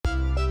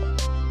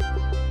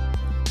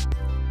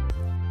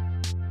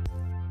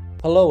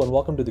Hello and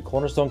welcome to the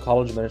Cornerstone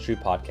College Ministry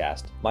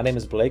Podcast. My name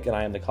is Blake and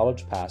I am the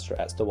college pastor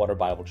at Stillwater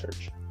Bible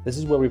Church. This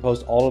is where we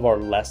post all of our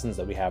lessons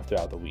that we have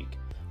throughout the week.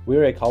 We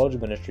are a college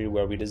ministry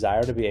where we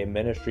desire to be a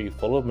ministry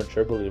full of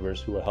mature believers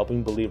who are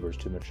helping believers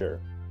to mature.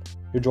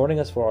 You're joining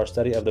us for our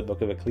study of the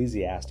book of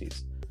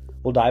Ecclesiastes.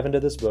 We'll dive into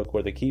this book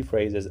where the key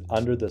phrase is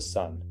under the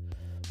sun.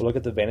 We'll look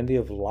at the vanity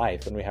of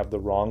life and we have the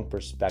wrong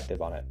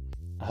perspective on it.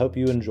 I hope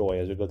you enjoy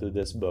as we go through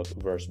this book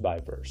verse by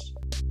verse.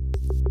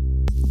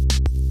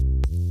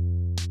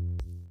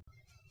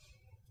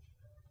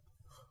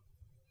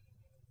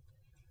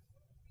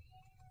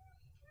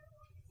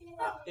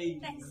 Hey,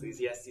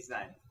 Ecclesiastes 9.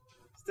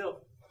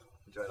 Still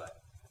enjoy life.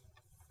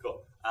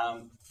 Cool.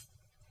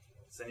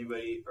 Does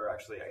anybody, or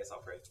actually, I guess I'll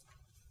pray.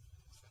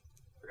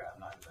 Forgot I'm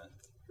not in the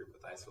group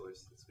with high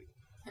schoolers this week.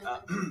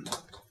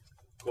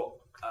 Cool.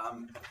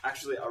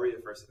 Actually, I'll read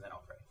it first and then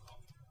I'll pray.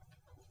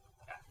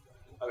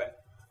 Yeah. Okay.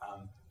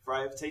 For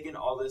I have taken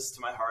all this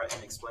to my heart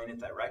and explain it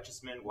that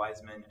righteous men,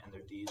 wise men, and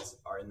their deeds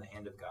are in the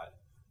hand of God.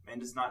 Man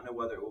does not know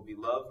whether it will be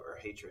love or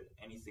hatred.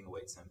 Anything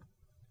awaits him.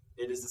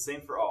 It is the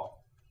same for all.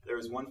 There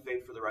is one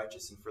fate for the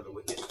righteous and for the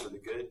wicked, for the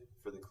good,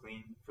 for the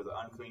clean, for the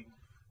unclean,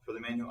 for the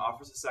man who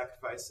offers a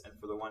sacrifice, and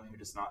for the one who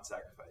does not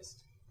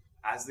sacrifice.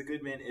 As the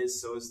good man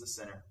is, so is the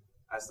sinner.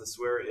 As the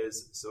swearer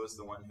is, so is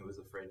the one who is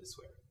afraid to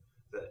swear.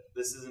 That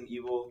this is an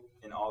evil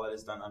in all that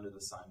is done under the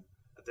sun,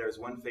 that there is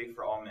one fate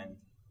for all men.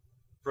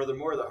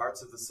 Furthermore, the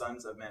hearts of the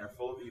sons of men are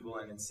full of evil,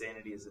 and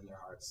insanity is in their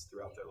hearts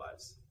throughout their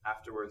lives.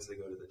 Afterwards, they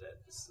go to the dead.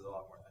 This is a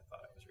lot more than I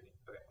thought I was reading.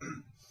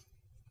 Okay.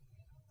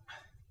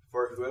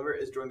 For whoever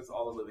is joined with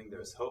all the living,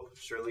 there is hope.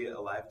 Surely a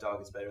live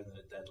dog is better than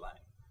a dead lion.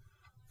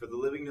 For the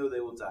living know they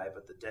will die,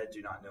 but the dead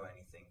do not know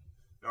anything,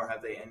 nor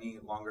have they any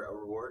longer a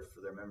reward,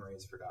 for their memory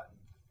is forgotten.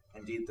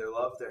 Indeed, their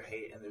love, their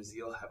hate, and their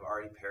zeal have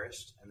already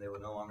perished, and they will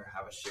no longer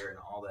have a share in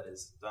all that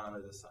is done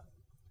under the sun.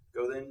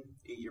 Go then,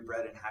 eat your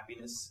bread in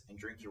happiness, and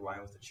drink your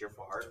wine with a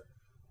cheerful heart,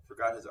 for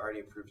God has already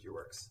approved your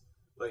works.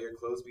 Let your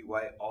clothes be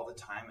white all the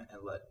time,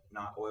 and let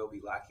not oil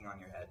be lacking on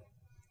your head.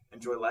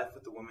 Enjoy life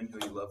with the woman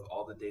who you love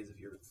all the days of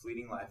your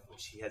fleeting life,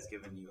 which he has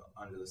given you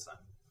under the sun.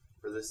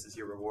 For this is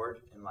your reward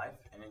in life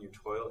and in your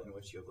toil in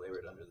which you have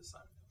labored under the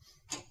sun.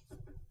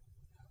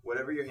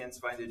 Whatever your hands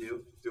find to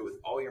do, do it with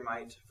all your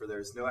might, for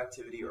there is no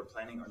activity or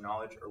planning or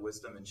knowledge or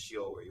wisdom in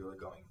Sheol where you are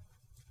going.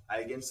 I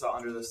again saw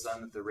under the sun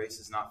that the race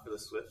is not for the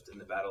swift,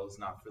 and the battle is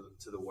not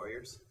to the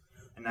warriors,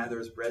 and neither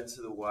is bread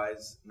to the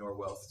wise, nor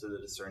wealth to the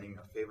discerning,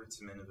 nor favor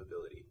to men of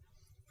ability,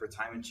 for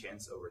time and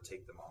chance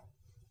overtake them all.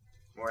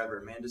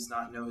 Moreover, man does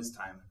not know his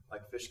time,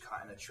 like fish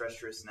caught in a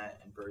treacherous net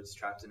and birds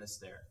trapped in a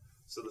snare.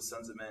 So the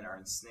sons of men are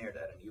ensnared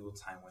at an evil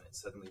time when it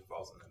suddenly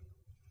falls on them.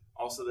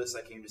 Also this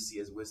I came to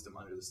see as wisdom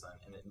under the sun,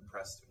 and it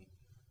impressed me.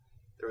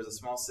 There was a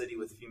small city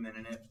with few men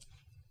in it,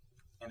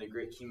 and a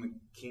great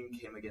king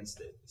came against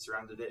it,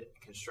 surrounded it,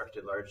 and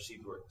constructed large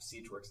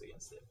siege works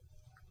against it.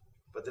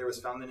 But there was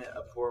found in it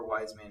a poor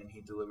wise man, and he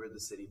delivered the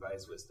city by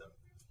his wisdom.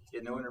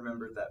 Yet no one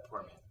remembered that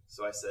poor man.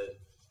 So I said,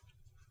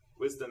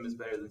 wisdom is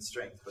better than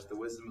strength, but the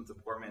wisdom of the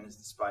poor man is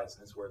despised,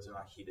 and his words are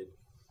not heeded.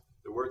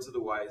 The words of the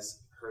wise,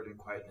 heard in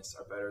quietness,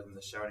 are better than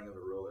the shouting of a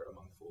ruler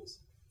among fools.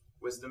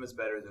 Wisdom is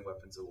better than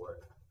weapons of war,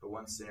 but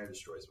one sinner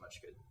destroys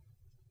much good.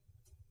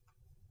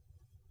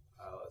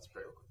 Let's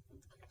pray real quick.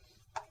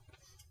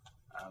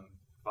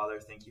 Father,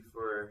 thank you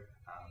for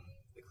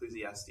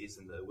Ecclesiastes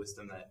and the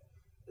wisdom that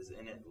is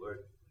in it,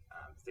 Lord.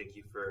 Thank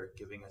you for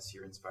giving us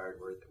your inspired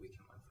word that we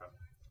can learn from.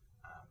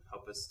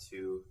 Help us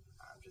to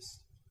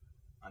just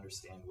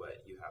understand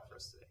what you have for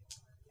us today.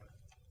 Amen.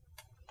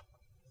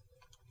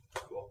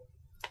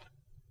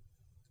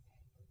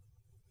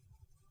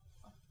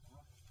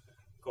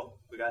 Cool.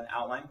 We got an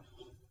outline.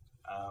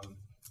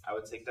 I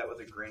would take that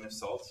with a grain of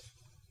salt,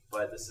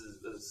 but this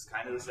is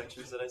kind of the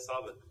sections that I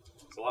saw, but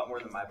it's a lot more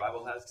than my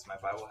Bible has, because my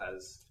Bible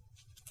has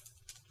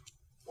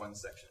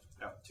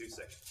two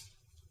sections.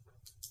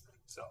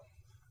 So,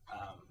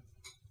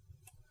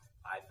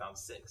 I found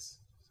 6,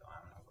 so I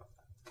don't know about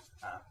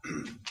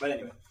that. But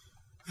anyway.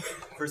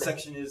 First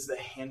section is the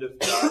hand of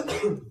God.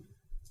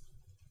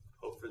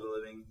 Hope for the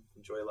living,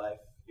 enjoy life,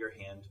 your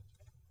hand,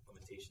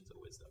 limitations of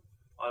wisdom.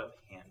 A lot of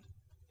hand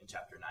in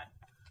chapter 9.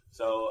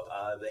 So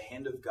the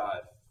hand of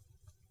God.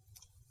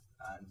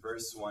 In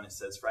verse 1 it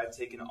says, For I have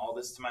taken all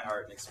this to my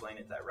heart and explain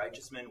it that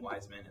righteous men,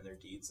 wise men, and their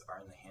deeds are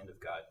in the hand of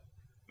God.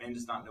 Man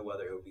does not know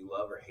whether it will be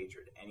love or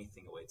hatred.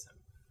 Anything awaits him.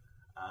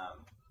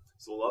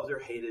 So loved or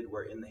hated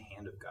were in the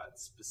hand of God,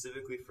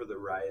 specifically for the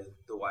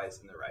wise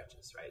and the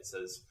righteous. Right? It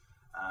says,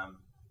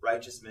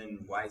 righteous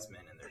men, wise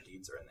men, and their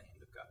deeds are in the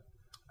hand of God.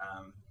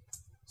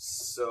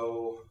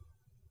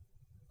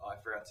 I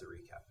forgot to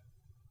recap.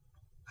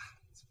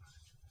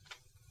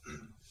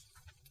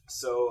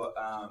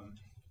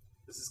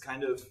 This is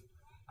kind of,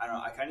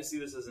 I kind of see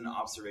this as an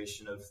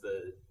observation of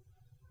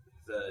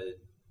the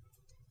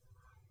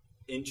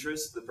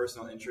interest, the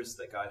personal interest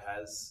that God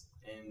has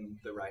in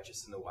the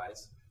righteous and the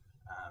wise.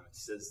 It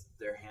says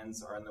their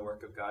hands are in the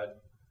work of God.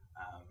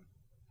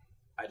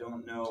 I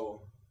don't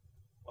know,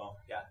 well,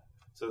 yeah.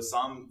 So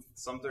Psalm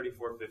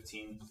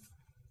 34:15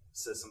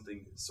 says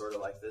something sort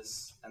of like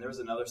this. And there was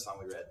another song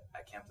we read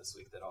at camp this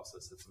week that also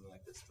said something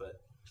like this.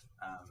 But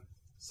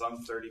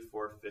Psalm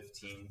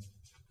 34:15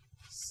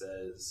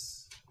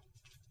 says,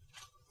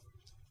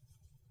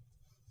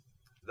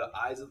 "The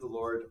eyes of the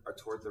Lord are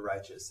toward the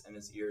righteous, and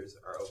his ears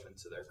are open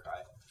to their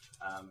cry."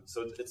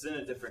 So it's in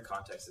a different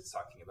context. It's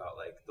talking about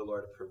like the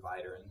Lord, a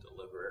provider and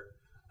deliverer.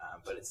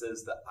 But it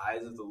says the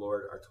eyes of the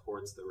Lord are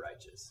towards the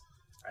righteous,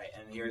 right?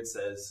 And here it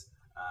says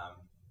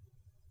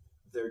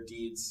their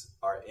deeds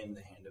are in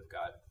the hand of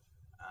God.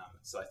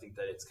 So I think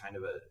that it's kind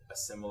of a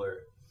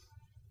similar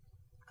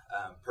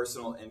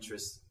personal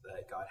interest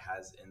that God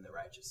has in the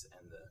righteous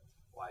and the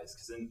wise.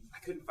 Because I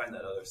couldn't find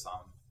that other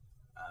psalm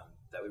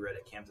that we read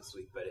at camp this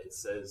week, but it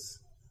says,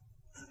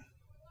 do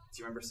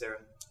you remember,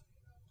 Sarah?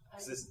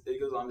 It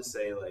goes on to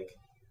say, like,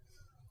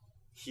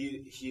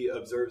 he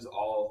observes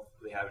all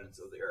the inhabitants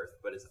of the earth,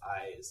 but his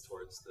eye is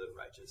towards the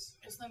righteous.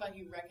 It's not like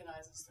he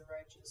recognizes the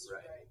righteous,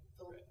 right?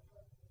 The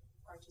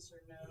righteous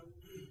are known.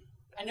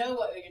 I know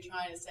what you're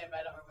trying to say, but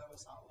I don't remember what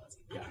song it was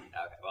either.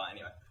 Yeah, okay, well,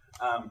 anyway.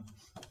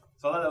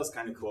 So I thought that was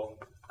kind of cool.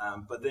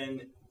 But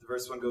then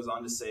verse 1 goes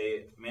on to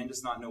say, "Man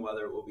does not know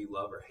whether it will be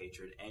love or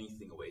hatred.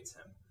 Anything awaits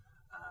him."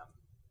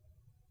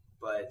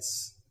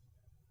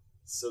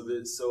 So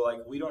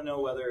we don't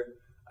know whether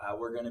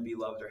we're going to be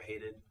loved or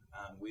hated.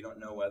 We don't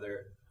know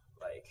whether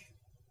like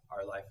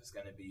our life is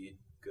going to be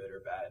good or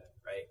bad,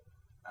 right?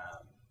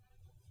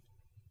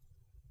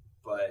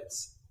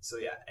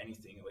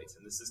 Anything awaits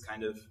him. This is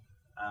kind of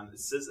it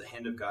says the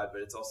hand of God,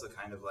 but it's also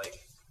kind of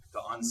like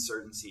the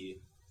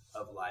uncertainty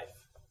of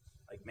life.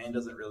 Like, man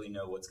doesn't really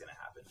know what's going to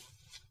happen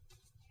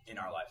in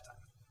our lifetime.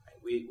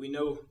 Right? We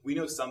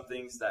know some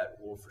things that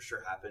will for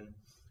sure happen.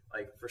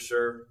 Like, for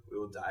sure we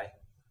will die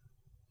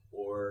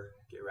or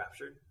get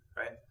raptured,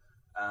 right?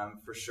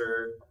 For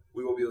sure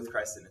we will be with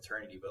Christ in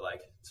eternity. But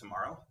like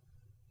tomorrow,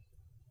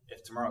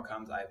 if tomorrow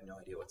comes, I have no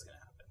idea what's going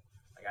to happen.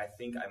 Like, I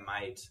think I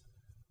might,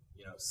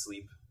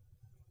 sleep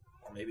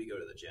or maybe go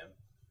to the gym,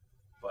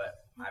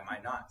 but I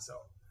might not.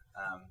 So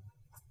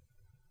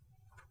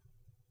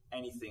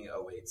anything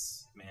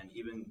awaits man,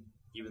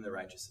 even the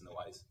righteous and the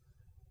wise.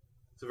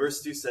 So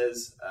verse 2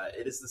 says,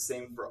 "It is the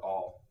same for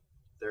all.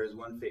 There is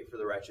one fate for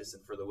the righteous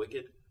and for the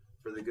wicked,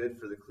 for the good,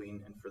 for the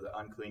clean, and for the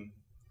unclean,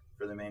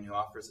 for the man who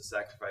offers a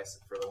sacrifice,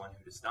 and for the one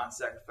who does not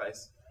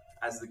sacrifice.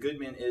 As the good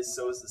man is,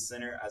 so is the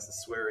sinner. As the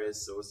swearer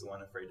is, so is the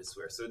one afraid to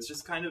swear." So it's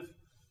just kind of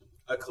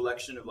a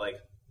collection of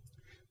like,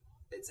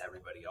 it's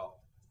everybody, y'all.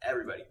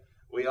 Everybody.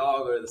 We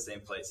all go to the same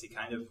place.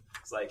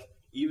 It's like,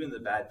 even the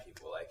bad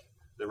people, like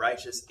the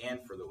righteous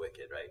and for the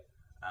wicked, right?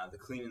 The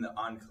clean and the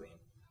unclean.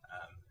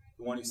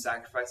 The one who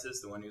sacrifices,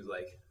 the one who's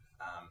like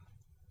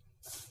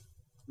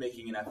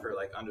making an effort,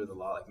 like under the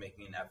law, like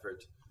making an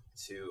effort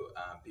to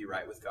be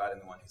right with God,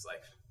 and the one who's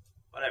like,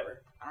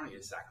 whatever, I don't need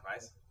to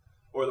sacrifice.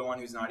 Or the one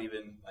who's not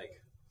even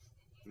like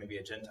maybe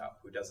a Gentile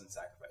who doesn't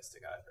sacrifice to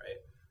God,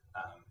 right?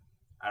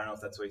 I don't know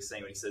if that's what he's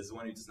saying, but he says the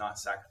one who does not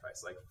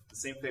sacrifice. Like, the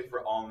same fate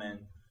for all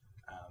men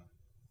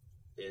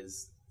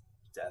is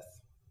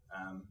death.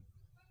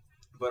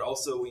 But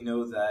also we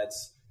know that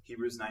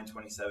Hebrews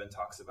 9:27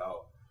 talks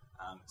about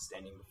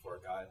standing before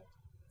God,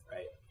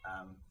 right?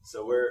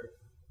 So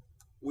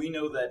we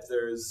know that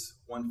there's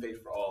one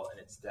fate for all, and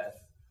it's death,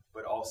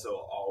 but also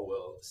all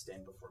will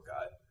stand before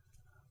God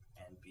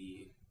and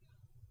be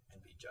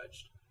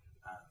judged.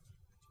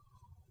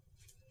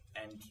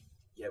 And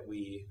yet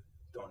we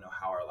don't know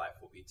how our life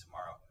will be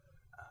tomorrow,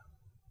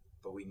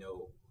 but we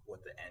know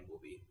what the end will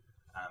be.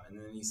 And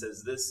then he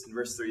says this in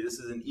verse 3, "This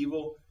is an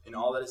evil in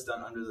all that is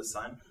done under the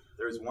sun.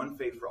 There is one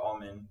fate for all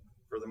men.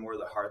 Furthermore,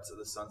 the hearts of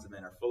the sons of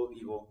men are full of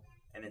evil,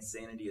 and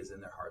insanity is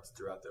in their hearts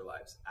throughout their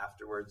lives.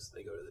 Afterwards,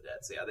 they go to the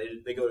dead." So yeah,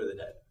 they go to the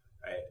dead,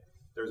 right?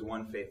 There's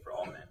one fate for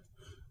all men.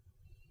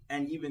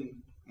 And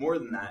even more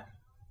than that,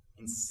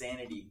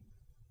 insanity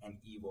and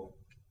evil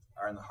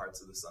are in the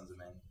hearts of the sons of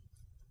men.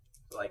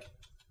 Like,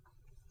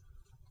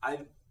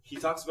 he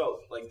talks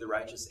about like the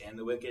righteous and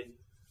the wicked,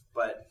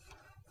 but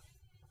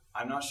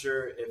I'm not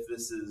sure if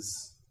this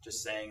is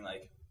just saying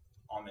like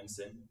all men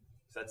sin.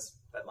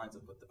 That lines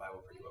up with the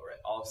Bible pretty well, right?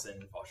 All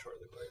sin and fall short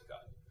of the glory of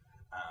God.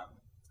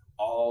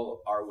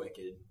 All are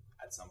wicked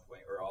at some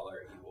point, or all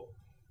are evil,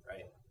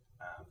 right?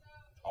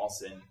 All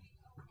sin.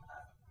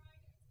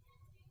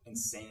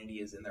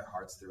 Insanity is in their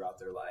hearts throughout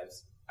their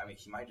lives. I mean,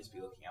 he might just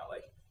be looking out.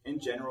 Like, in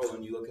general,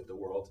 when you look at the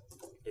world,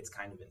 it's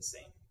kind of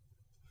insane.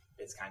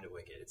 It's kind of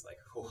wicked. It's like,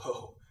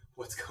 whoa,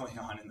 what's going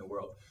on in the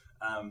world?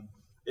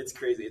 It's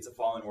crazy. It's a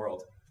fallen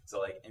world. So,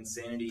 like,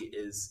 insanity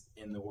is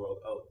in the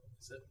world. Oh,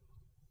 is it?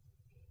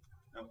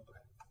 No? Okay.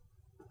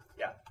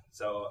 Yeah.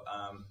 So,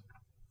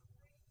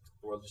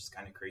 the world's just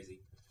kind of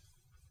crazy.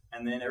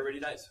 And then everybody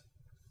dies.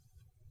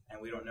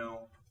 And we don't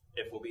know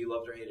if we'll be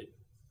loved or hated,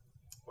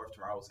 or if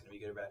tomorrow is going to be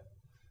good or bad.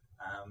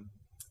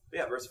 But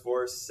yeah, verse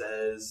 4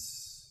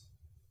 says,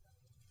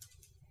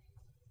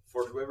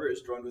 "For whoever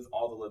is joined with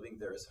all the living,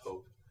 there is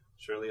hope.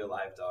 Surely a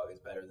live dog is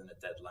better than a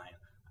dead lion."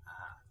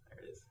 There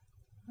it is.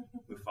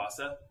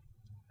 Mufasa,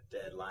 a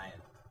dead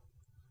lion.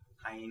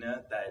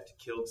 Hyena that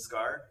killed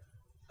Scar,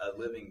 a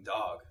living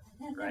dog,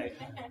 right?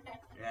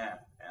 Yeah,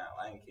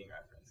 Lion King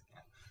reference.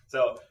 Yeah.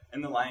 So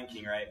in the Lion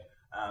King, right,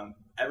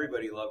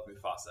 everybody loved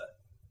Mufasa,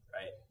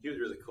 right? He was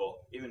really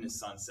cool. Even his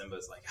son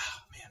Simba's like, oh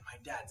man, my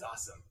dad's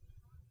awesome.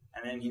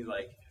 And then he's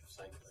like,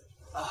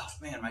 oh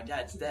man, my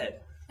dad's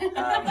dead.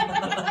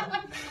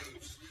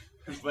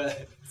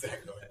 But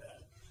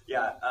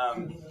yeah,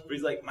 but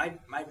he's like, my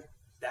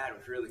dad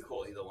was really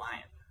cool. He's a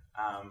lion.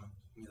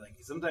 He's like,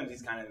 sometimes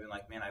he's kind of been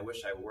like, man, I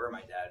wish I were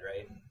my dad,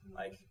 right?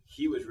 Like,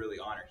 he was really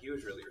honored. He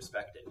was really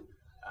respected.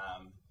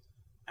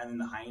 And then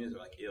the hyenas are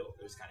like, ew,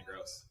 it was kind of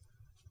gross.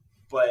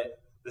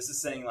 But this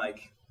is saying,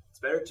 like, it's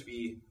better to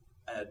be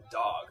a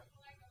dog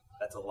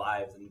that's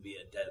alive than to be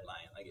a dead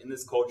lion. Like, in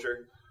this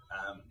culture,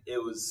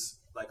 it was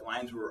like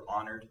lions were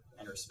honored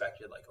and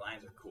respected. Like,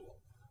 lions are cool.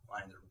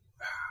 Lions are,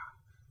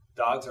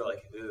 dogs are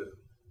like, ew.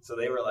 So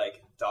they were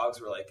like, dogs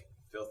were like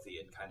filthy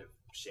and kind of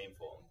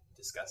shameful and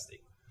disgusting.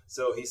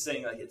 So he's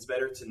saying, like, it's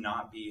better to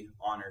not be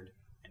honored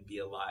and be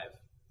alive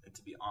than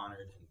to be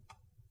honored and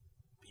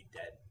be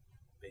dead,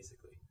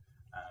 basically.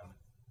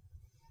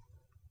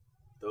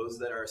 Those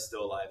that are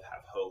still alive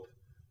have hope,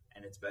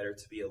 and it's better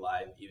to be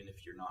alive even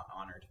if you're not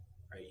honored,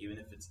 right? Even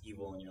if it's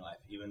evil in your life,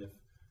 even if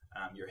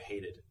you're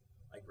hated,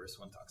 like verse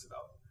 1 talks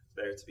about. It's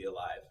better to be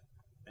alive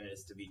than it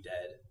is to be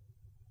dead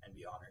and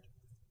be honored.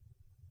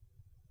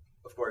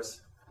 Of course,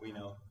 we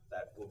know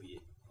that will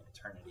be in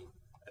eternity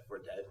if we're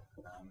dead.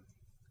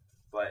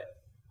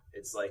 But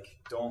it's like,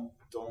 don't,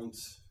 I don't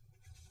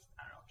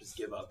know, just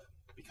give up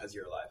because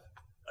you're alive.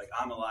 Like,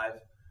 I'm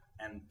alive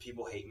and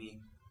people hate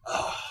me.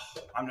 Oh,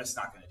 I'm just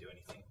not going to do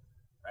anything,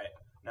 right?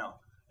 No,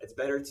 it's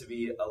better to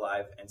be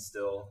alive and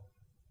still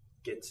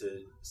get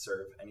to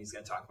serve. And he's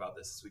going to talk about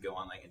this as we go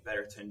on. Like, it's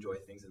better to enjoy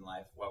things in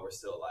life while we're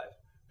still alive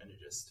than to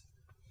just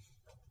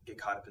get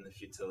caught up in the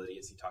futility,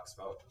 as he talks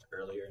about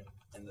earlier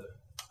in the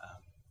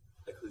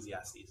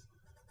Ecclesiastes.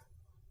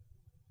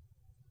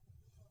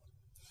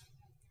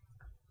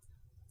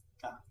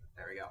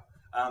 There we go.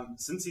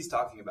 Since he's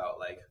talking about,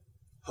 like,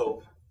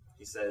 hope,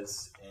 he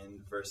says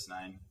in verse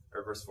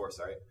 4,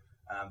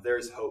 there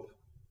is hope.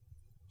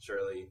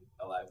 Surely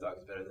a live dog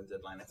is better than a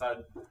dead lion. I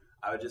thought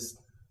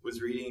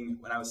was reading,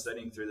 when I was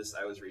studying through this,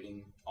 I was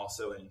reading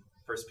also in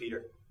 1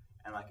 Peter,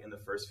 and like in the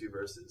first few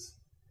verses,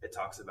 it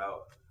talks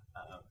about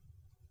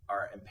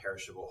our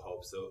imperishable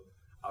hope. So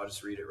I'll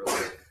just read it real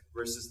quick.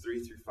 Verses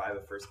 3 through 5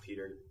 of 1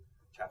 Peter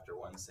chapter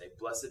 1 say,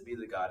 "Blessed be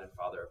the God and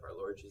Father of our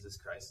Lord Jesus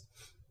Christ,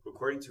 who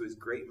according to his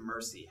great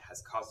mercy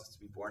has caused us to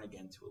be born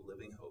again to a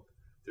living hope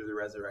through the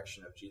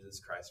resurrection of Jesus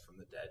Christ from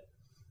the dead,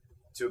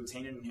 to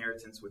obtain an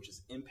inheritance which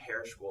is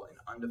imperishable and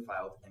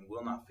undefiled and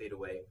will not fade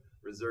away,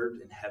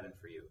 reserved in heaven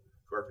for you,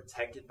 who are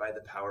protected by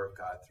the power of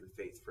God through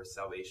faith for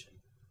salvation,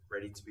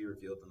 ready to be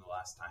revealed in the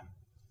last time."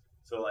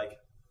 So, like,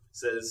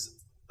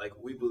 says, like,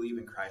 we believe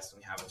in Christ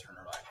and we have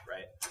eternal life,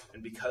 right?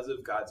 And because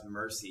of God's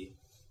mercy,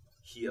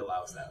 he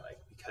allows that. Like,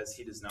 because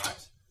he does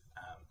not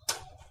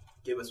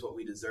give us what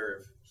we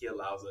deserve, he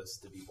allows us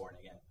to be born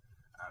again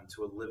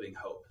to a living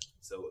hope.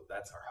 So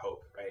that's our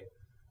hope, right?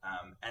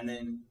 And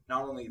then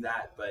not only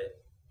that,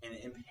 but an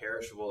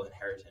imperishable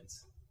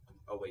inheritance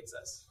awaits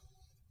us.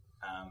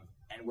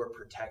 And we're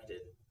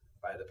protected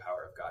by the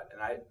power of God.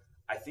 And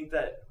I think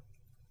that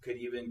could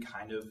even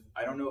kind of,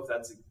 I don't know if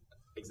that's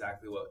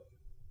exactly what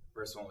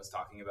verse 1 was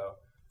talking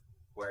about,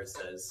 where it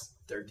says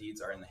their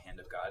deeds are in the hand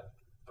of God,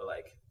 but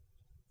like,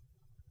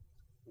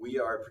 we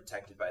are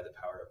protected by the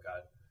power of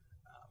God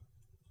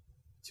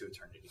to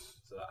eternity.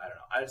 So I don't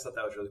know. I just thought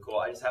that was really cool.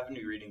 I just happened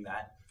to be reading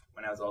that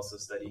when I was also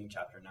studying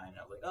chapter 9, and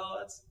I was like, oh,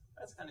 that's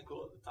kind of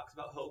cool. It talks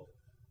about hope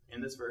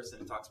in this verse,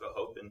 and it talks about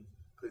hope in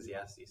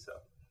Ecclesiastes.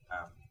 So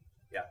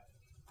yeah.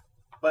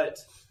 But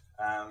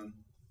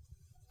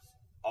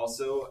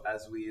also,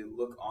 as we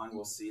look on,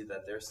 we'll see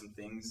that there's some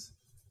things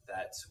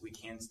that we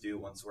can't do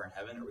once we're in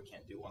heaven, or we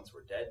can't do once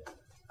we're dead,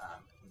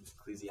 in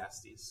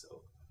Ecclesiastes.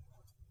 So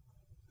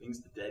things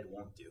the dead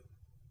won't do.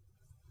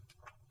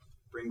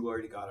 Bring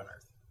glory to God on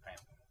earth. Right?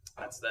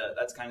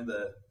 That's kind of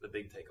the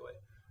big takeaway.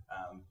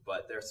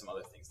 But there's some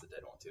other things the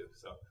dead won't do.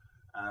 So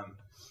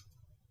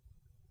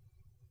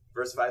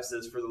verse 5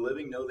 says, "For the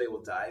living know they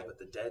will die, but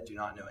the dead do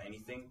not know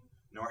anything,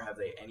 nor have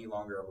they any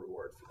longer a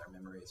reward, for their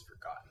memory is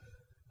forgotten."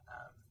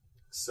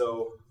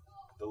 So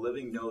the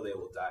living know they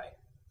will die,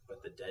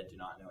 but the dead do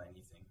not know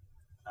anything.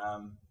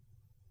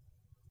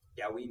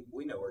 Yeah, we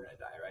know we're going to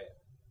die, right?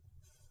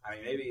 I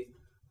mean,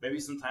 maybe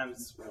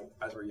sometimes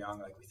as we're young,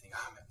 like, we think,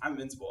 oh, I'm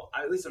invincible.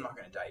 At least I'm not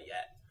going to die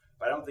yet.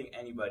 But I don't think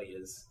anybody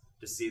is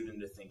deceived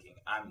into thinking,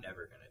 I'm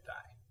never going to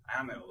die.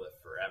 I'm going to live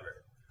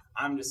forever.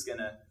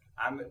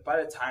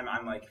 By the time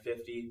I'm like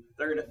 50,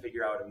 they're going to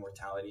figure out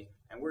immortality,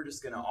 and we're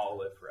just going to all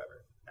live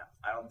forever. No,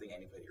 I don't think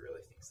anybody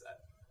really thinks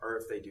that. Or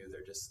if they do,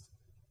 they're just,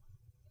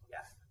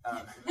 yeah.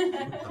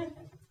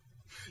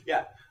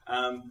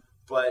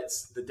 But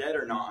the dead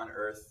are not on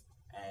earth,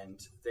 and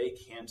they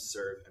can't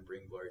serve and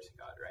bring glory to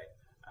God, right?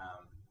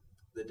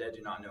 The dead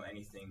do not know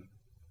anything,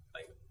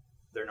 like,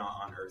 they're not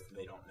on earth, and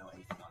they don't know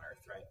anything on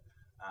earth, right?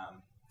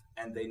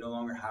 And they no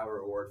longer have a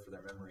reward, for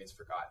their memory is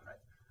forgotten, right?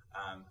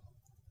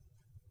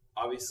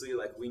 obviously,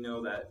 like, we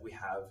know that we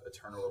have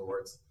eternal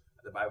rewards.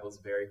 The Bible is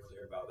very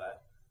clear about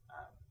that.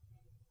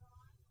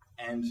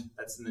 And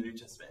that's in the New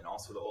Testament and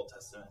also the Old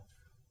Testament.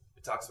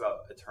 It talks about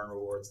eternal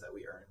rewards that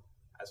we earn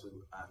as we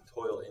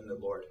toil in the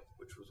Lord,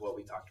 which was what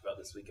we talked about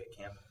this week at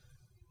camp.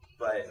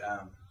 But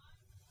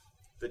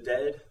the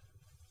dead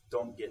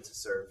don't get to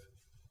serve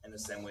in the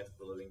same way that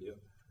the living do.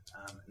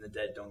 And the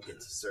dead don't get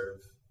to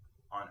serve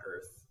on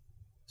earth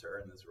to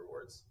earn those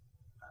rewards.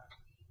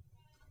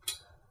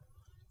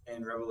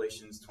 In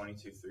Revelations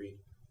 22:3,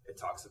 it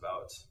talks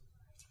about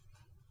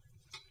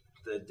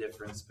the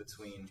difference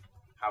between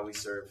how we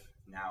serve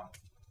now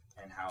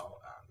and how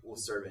we'll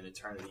serve in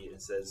eternity.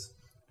 It says,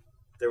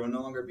 there will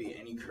no longer be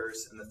any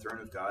curse, and the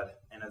throne of God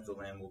and of the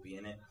Lamb will be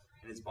in it,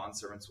 and his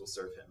bondservants will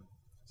serve him.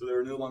 So there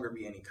will no longer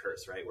be any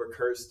curse, right? We're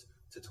cursed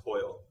to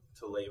toil,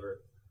 to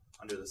labor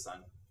under the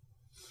sun.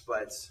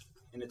 But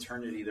in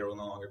eternity, there will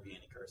no longer be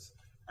any curse,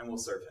 and we'll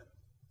serve him.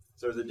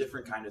 So there's a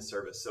different kind of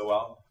service. So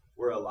while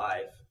we're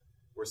alive,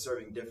 we're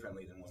serving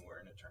differently than when we're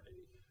in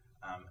eternity.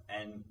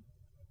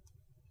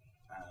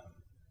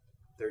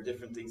 There are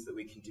different things that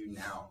we can do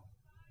now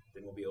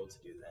than we'll be able to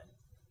do then.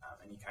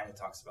 And he kind of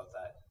talks about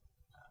that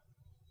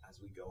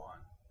as we go on.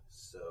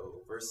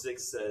 So verse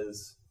 6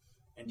 says,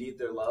 indeed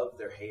their love,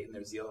 their hate, and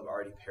their zeal have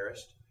already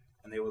perished,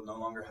 and they will no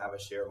longer have a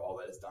share of all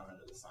that is done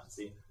under the sun.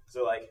 See,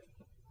 so like,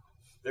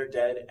 they're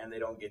dead and they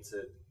don't get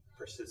to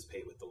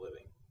participate with the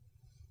living,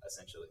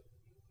 essentially.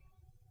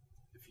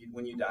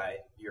 When you die,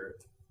 you're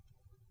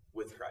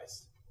with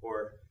Christ,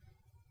 or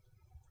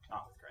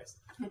not with Christ,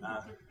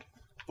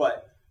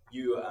 but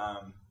you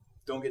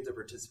don't get to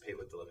participate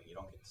with the living. You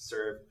don't get to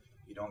serve.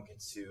 You don't get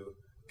to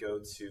go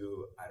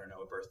to, I don't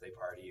know, a birthday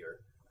party,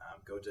 or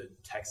go to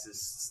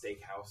Texas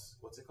Steakhouse.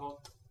 What's it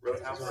called?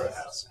 Roadhouse?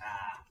 Roadhouse.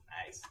 Ah,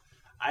 nice.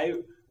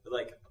 I,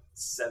 like,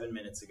 7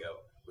 minutes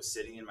ago, was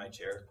sitting in my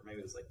chair, or maybe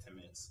it was like 10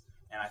 minutes,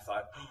 and I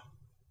thought, oh,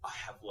 I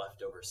have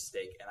leftover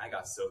steak, and I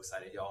got so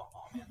excited, y'all.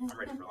 Oh, man, I'm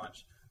ready for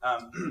lunch.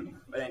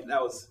 But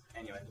that was,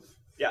 anyway.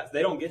 Yeah,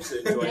 they don't get to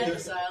enjoy it.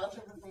 Josiah,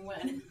 leftover from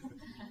when?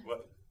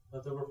 What?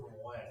 Leftover from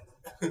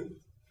when?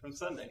 From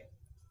Sunday.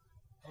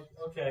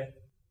 Okay.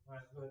 All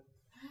right, good.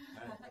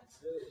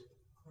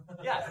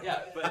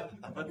 Yeah, but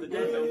the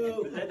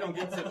dead don't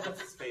get to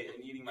participate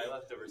in eating my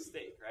leftover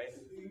steak, right?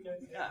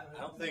 Yeah.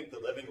 I don't think the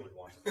living would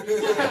want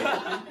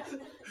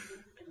it.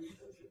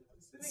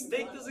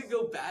 Steak doesn't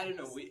go bad in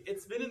a week.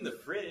 It's been in the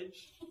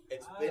fridge.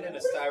 It's been in a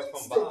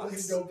styrofoam box.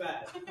 Please go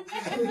bad.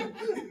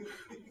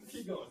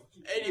 Keep going.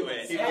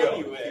 Anyway. Keep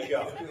going.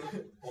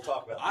 We'll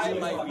talk about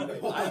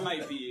this. I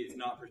might be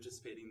not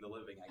participating in the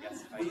living, I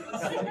guess, if I eat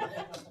this steak.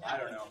 I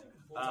don't know.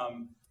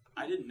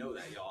 I didn't know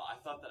that, y'all. I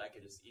thought that I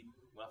could just eat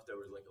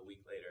leftovers like a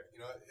week later. You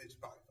know, it's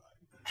probably fine.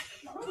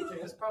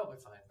 It's probably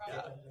fine.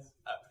 Yeah.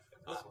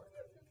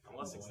 I'm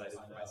less excited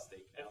for my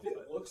steak now.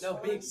 But No,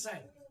 be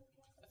excited.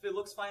 if it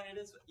looks fine, it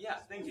is. Yeah,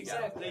 thank you, guys.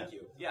 Exactly. Thank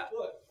you. Yeah.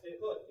 Look,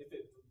 if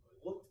it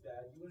looked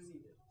bad, you wouldn't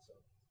eat it. So.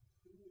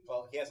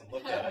 Well, he hasn't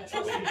looked at I it.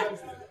 trust your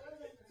judgment.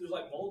 If there's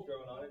like mold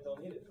growing on it,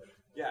 don't eat it.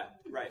 Yeah,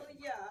 right.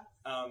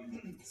 Yeah.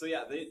 So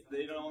yeah,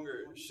 they no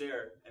longer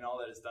share in all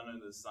that is done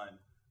under the sun.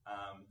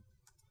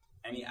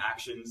 Any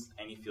actions,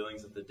 any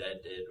feelings that the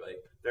dead did, like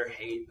their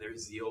hate, their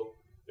zeal,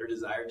 their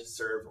desire to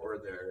serve, or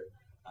their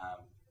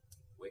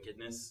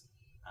wickedness,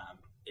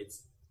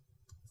 it's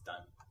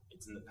done.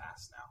 It's in the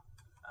past now.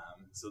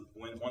 So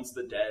once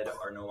the dead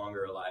are no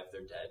longer alive,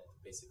 they're dead,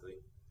 basically.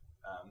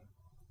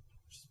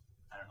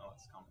 I don't know,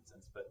 it's common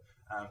sense, but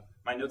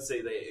my notes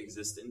say they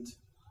existent,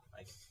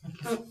 like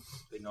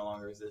they no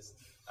longer exist.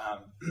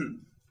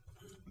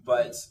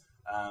 But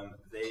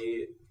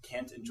they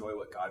can't enjoy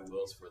what God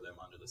wills for them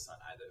under the sun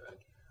either.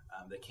 Like,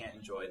 they can't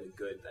enjoy the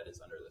good that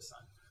is under the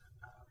sun.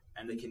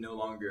 And they can no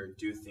longer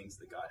do things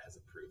that God has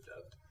approved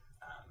of.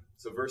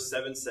 So verse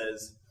 7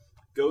 says,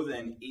 "Go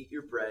then, eat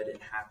your bread in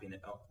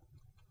happiness." Oh,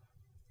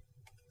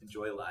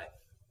 enjoy life.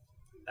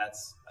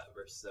 That's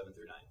verse 7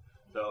 through 9.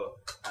 So,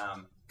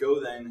 go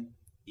then,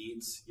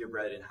 eat your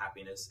bread in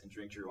happiness, and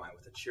drink your wine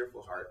with a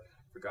cheerful heart,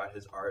 for God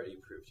has already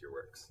approved your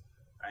works.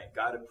 Right?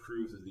 God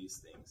approves of these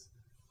things.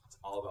 It's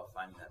all about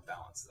finding that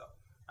balance, though.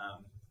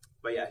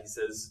 But yeah, he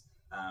says,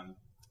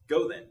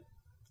 go then.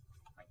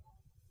 Right?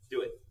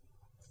 Do it.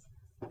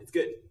 It's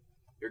good.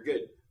 You're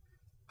good.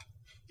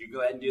 You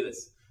go ahead and do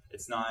this.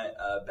 It's not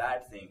a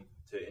bad thing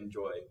to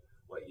enjoy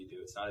what you do.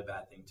 It's not a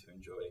bad thing to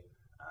enjoy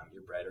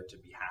your bread, or to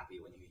be happy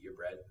when you eat your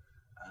bread.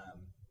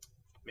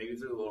 Maybe if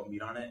there's a little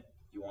meat on it,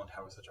 you won't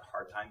have such a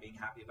hard time being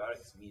happy about it,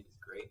 because meat is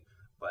great.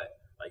 But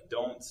like,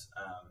 don't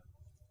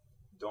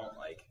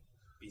like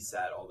be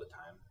sad all the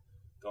time.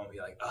 Don't be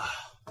like,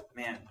 oh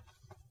man,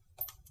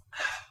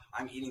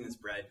 I'm eating this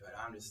bread, but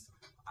I'm just,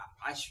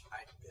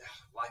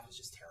 life is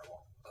just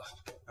terrible.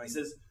 Ugh. And he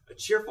says, a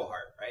cheerful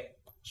heart, right?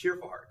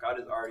 Cheerful heart. God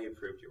has already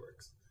approved your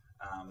works.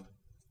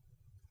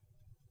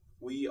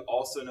 We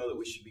also know that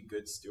we should be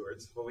good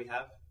stewards of what we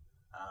have.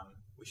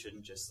 We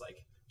shouldn't just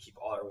like keep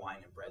all our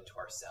wine and bread to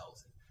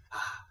ourselves. And,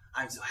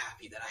 I'm so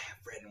happy that I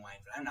have bread and wine,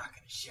 but I'm not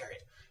going to share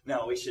it.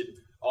 No, we should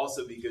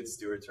also be good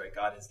stewards, right?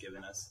 God has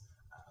given us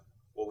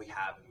what we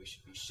have, and we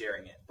should be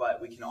sharing it. But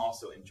we can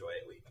also enjoy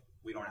it.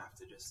 We don't have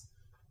to just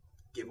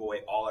give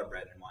away all our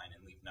bread and wine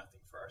and leave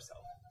nothing for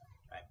ourselves,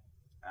 right?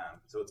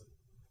 So it's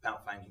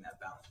about finding that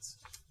balance.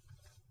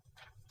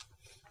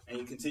 And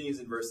he continues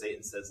in verse 8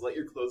 and says, "Let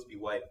your clothes be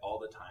white all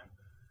the time,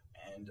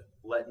 and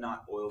let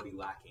not oil be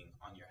lacking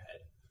on your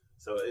head."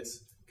 So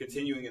it's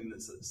continuing in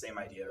this same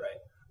idea, right?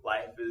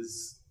 Life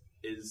is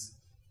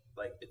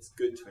like, it's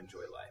good to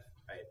enjoy life,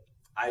 right?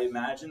 I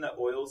imagine that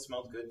oil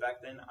smelled good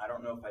back then. I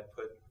don't know if I'd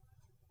put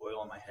oil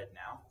on my head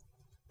now,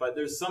 but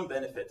there's some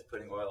benefit to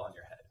putting oil on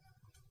your head.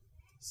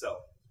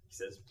 So he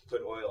says,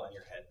 put oil on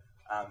your head.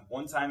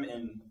 One time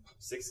in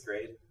 6th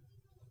grade,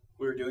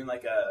 we were doing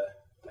like a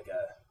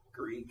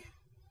Greek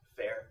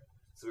fair.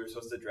 So we were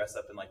supposed to dress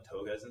up in like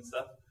togas and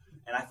stuff.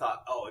 And I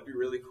thought, oh, it'd be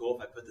really cool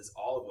if I put this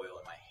olive oil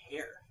in my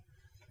hair.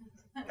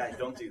 Guys,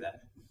 don't do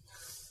that.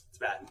 It's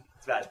bad.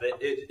 It's bad.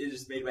 But it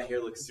just made my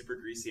hair look super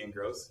greasy and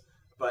gross.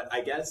 But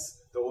I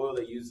guess the oil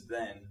they used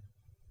then,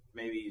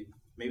 maybe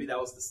that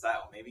was the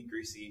style. Maybe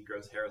greasy,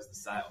 gross hair was the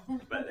style.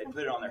 But they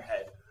put it on their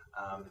head.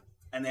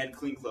 And they had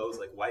clean clothes,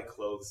 like white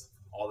clothes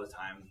all the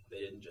time. They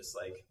didn't just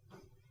like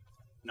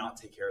not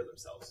take care of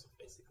themselves,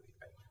 basically.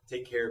 Right?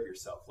 Take care of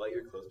yourself. Let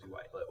your clothes be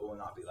white. Let oil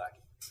not be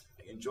lacking.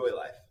 Like, enjoy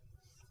life.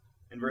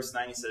 In verse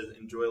 9 he says,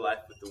 "Enjoy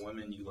life with the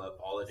women you love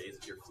all the days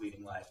of your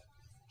fleeting life,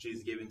 which he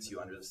has given to you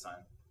under the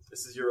sun.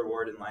 This is your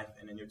reward in life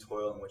and in your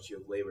toil in which you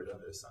have labored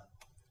under the sun."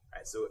 All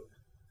right, so it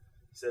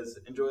says,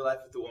 enjoy life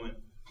with the woman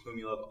whom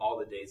you love all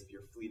the days of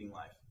your fleeting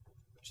life,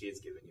 which he has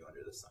given you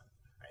under the sun.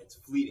 All right, it's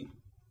fleeting.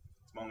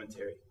 It's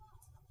momentary.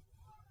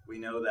 We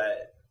know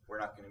that we're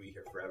not going to be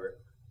here forever.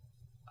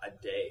 A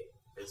day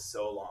is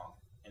so long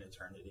in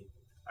eternity.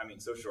 I mean,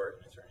 so short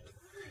in eternity.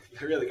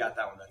 I really got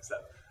that one mixed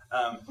up.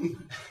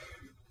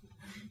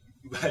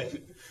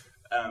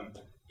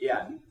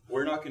 Yeah,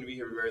 we're not going to be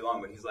here for very long,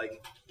 but he's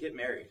like, get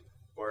married.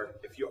 Or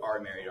if you are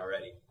married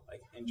already,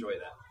 like, enjoy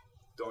that.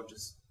 Don't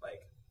just,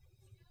 like,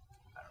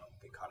 I don't know,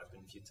 get caught up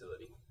in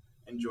futility.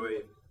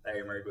 Enjoy that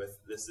you're married with.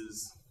 This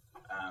is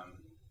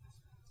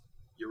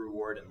your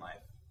reward in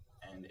life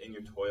and in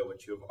your toil,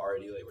 which you have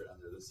already labored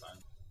under the sun.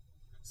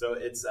 So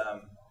it's,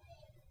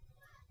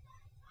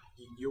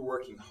 you're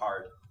working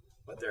hard,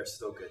 but there are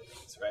still good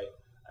things, right?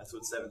 That's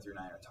what 7 through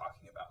 9 are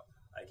talking about.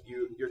 Like,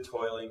 you're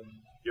toiling,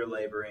 you're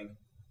laboring,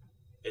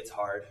 it's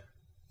hard.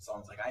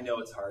 Someone's like, I know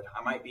it's hard.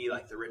 I might be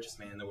like the richest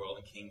man in the world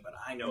and king, but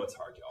I know it's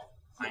hard, y'all.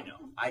 I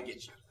know. I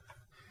get you.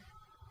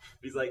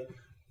 He's like,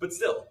 but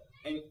still,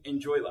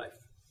 enjoy life.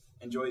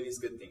 Enjoy these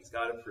good things.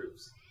 God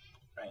approves,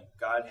 right?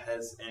 God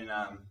has, in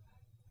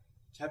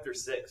chapter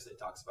 6, it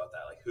talks about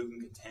that. Like, who can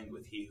contend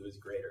with he who is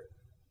greater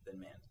than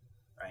man,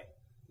 right?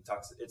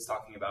 It's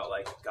talking about,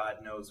 like,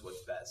 God knows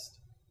what's best.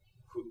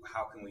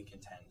 How can we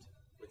contend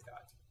with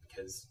God?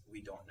 Because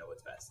we don't know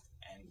what's best,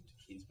 and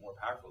he's more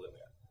powerful than we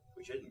are.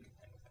 We shouldn't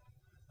contend with him,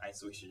 right?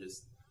 So we should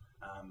just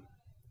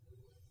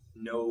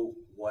know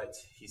what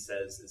he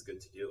says is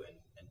good to do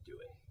and do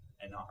it,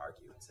 and not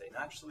argue and say, no,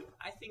 actually,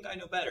 I think I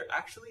know better.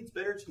 Actually, it's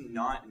better to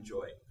not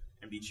enjoy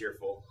and be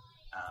cheerful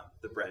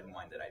the bread and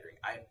wine that I drink.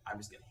 I'm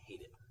just going to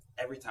hate it.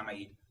 Every time I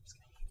eat, I'm just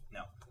going to hate it.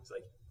 No. It's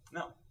like,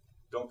 no,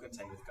 don't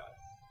contend with God.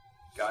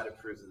 God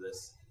approves of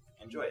this.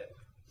 Enjoy it.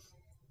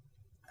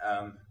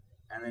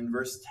 And then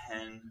verse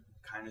 10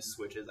 kind of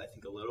switches, I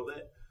think, a little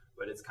bit,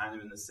 but it's kind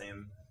of in the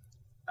same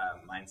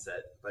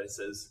mindset. But it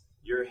says,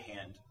 your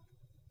hand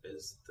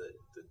is the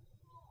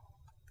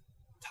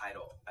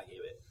title I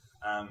gave it.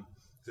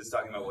 So it's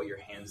talking about what your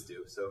hands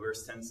do. So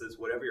verse 10 says,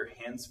 whatever your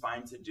hands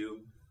find to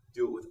do,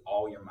 do it with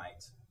all your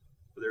might.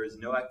 For there is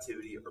no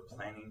activity or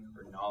planning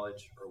or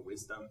knowledge or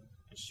wisdom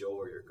and show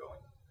where you're going.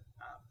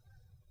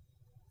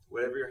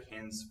 Whatever your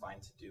hands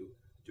find to do,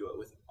 do it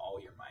with all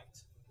your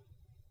might.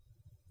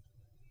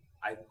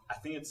 I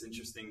think it's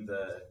interesting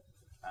the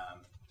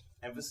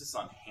emphasis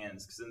on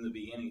hands, because in the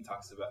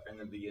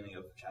beginning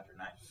of chapter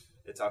 9,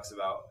 it talks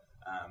about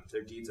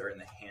their deeds are in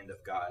the hand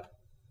of God,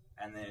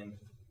 and then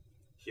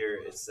here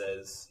it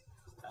says,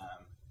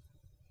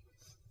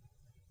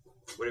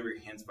 whatever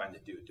your hands find to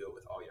do, do it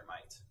with all your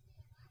might.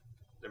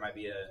 There might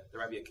be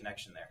a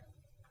connection there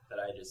that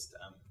I just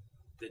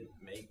didn't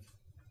make,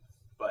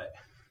 but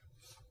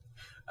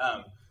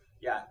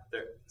yeah.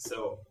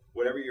 So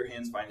whatever your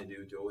hands find to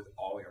do, do it with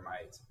all your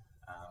might.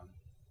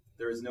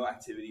 There is no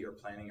activity or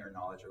planning or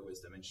knowledge or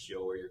wisdom and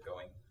show where you're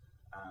going.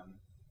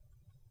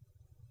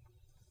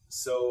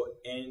 So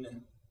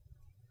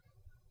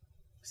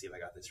see if I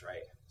got this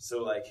right.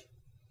 So, like,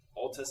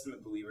 Old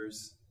Testament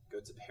believers go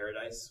to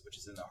paradise, which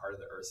is in the heart of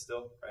the earth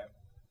still, right?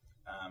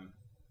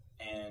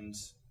 And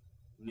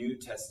New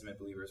Testament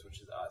believers,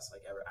 which is us,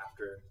 like ever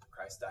after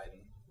Christ died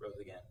and rose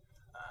again,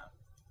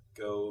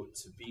 go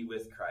to be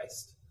with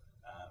Christ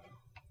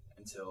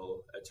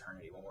until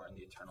eternity, when we're in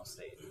the eternal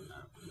state.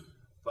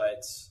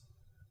 But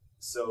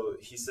so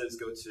he says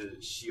go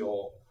to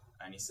Sheol,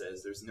 and he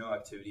says there's no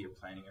activity or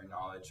planning or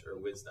knowledge or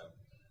wisdom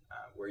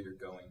where you're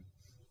going.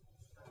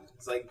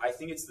 It's like, I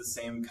think it's the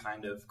same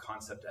kind of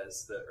concept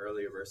as the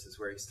earlier verses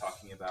where he's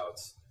talking about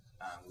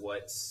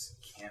what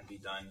can't be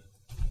done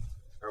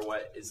or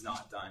what is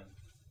not done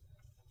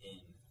in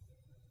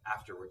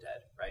after we're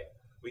dead, right?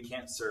 We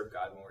can't serve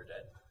God when we're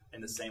dead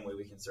in the same way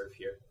we can serve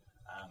here.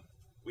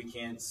 We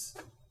can't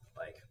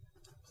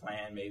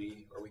plan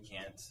maybe, or we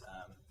can't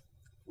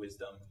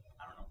wisdom.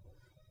 I don't know.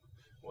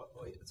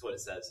 It's what it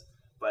says,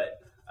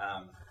 but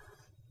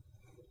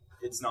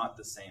it's not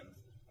the same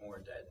when we're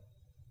dead,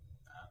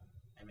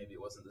 and maybe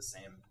it wasn't the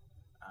same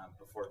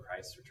before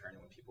Christ returned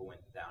when people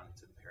went down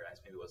into the paradise.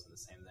 Maybe it wasn't the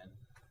same then,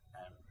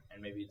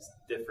 and maybe it's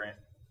different.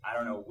 I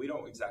don't know. We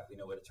don't exactly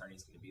know what eternity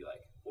is going to be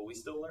like. Will we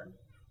still learn?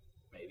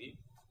 Maybe.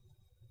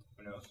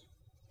 Who knows?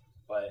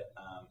 But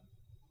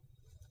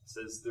it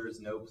says there is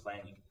no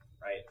planning,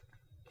 right?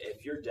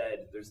 If you're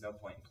dead, there's no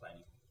point in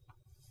planning.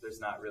 There's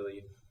not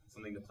really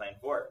something to plan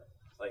for.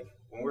 Like,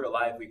 when we're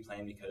alive, we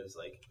plan because,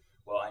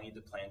 I need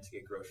to plan to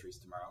get groceries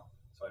tomorrow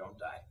so I don't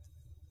die.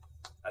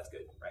 That's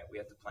good, right? We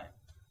have to plan.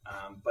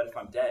 But if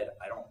I'm dead,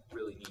 I don't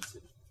really need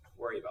to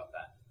worry about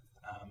that.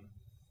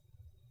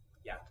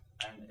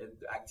 And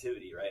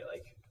activity, right?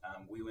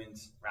 We went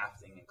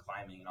rafting and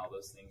climbing and all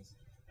those things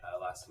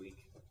last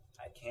week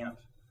at camp.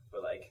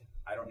 But,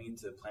 I don't need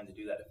to plan to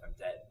do that if I'm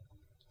dead.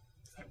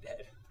 If I'm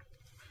dead.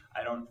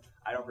 I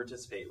don't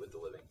participate with the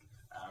living.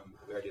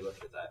 We already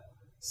looked at that.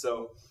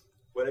 So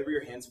whatever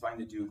your hands find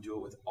to do, do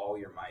it with all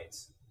your might.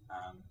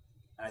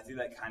 And I think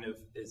that kind of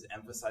is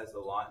emphasized a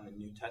lot in the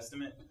New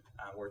Testament,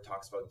 where it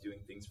talks about doing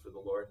things for the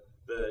Lord.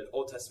 The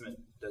Old Testament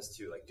does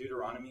too.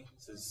 Deuteronomy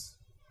says,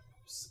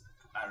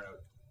 I don't know.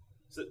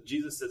 So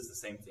Jesus says the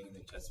same thing in the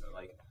New Testament,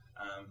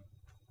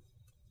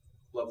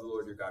 love the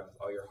Lord your God with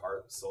all your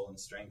heart, soul, and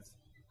strength.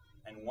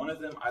 And one of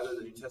them, either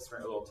the New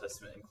Testament or the Old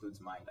Testament, includes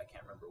mind. I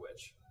can't remember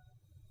which.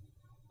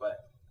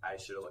 But I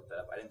should have looked that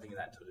up. I didn't think of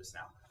that until just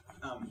now.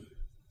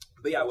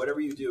 But yeah, whatever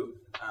you do,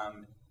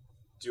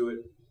 do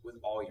it with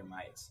all your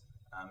might.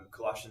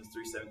 Colossians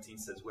 3:17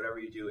 says, whatever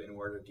you do in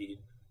word or deed,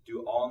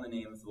 do all in the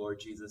name of the Lord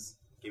Jesus,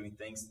 giving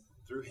thanks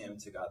through him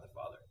to God the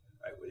Father.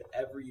 Right?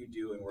 Whatever you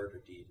do in word or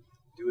deed,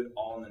 do it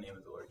all in the name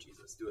of the Lord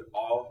Jesus. Do it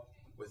all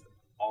with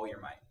all your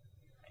might.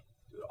 Right?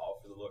 Do it all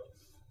for the Lord.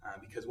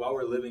 Because while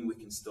we're living, we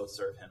can still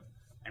serve him.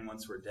 And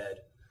once we're dead,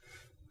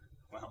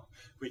 well,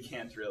 we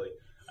can't really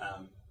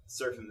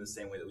serve him the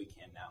same way that we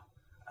can now.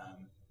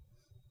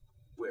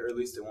 Or at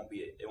least it won't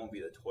be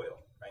the toil,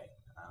 right?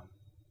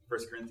 1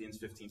 Corinthians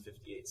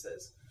 15:58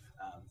 says,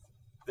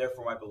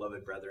 therefore, my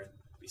beloved brethren,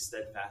 be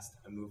steadfast,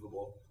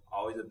 immovable,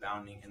 always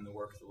abounding in the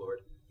work of the Lord,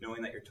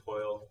 knowing that your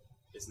toil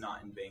is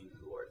not in vain in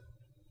the Lord.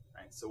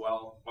 Right? So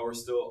while we're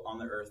still on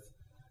the earth,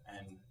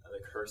 and the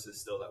curse is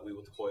still that we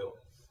will toil,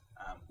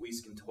 we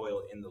can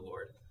toil in the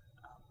Lord.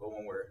 But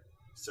when we're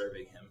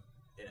serving him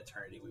in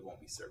eternity, we won't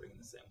be serving in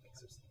the same way.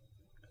 There's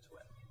no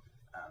toil.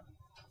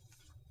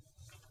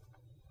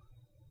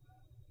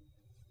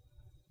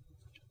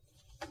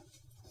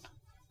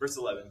 Verse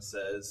 11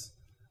 says,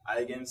 I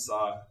again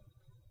saw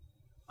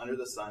under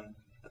the sun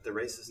that the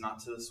race is not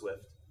to the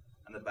swift,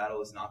 and the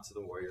battle is not to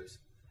the warriors,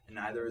 and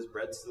neither is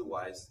bread to the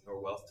wise, nor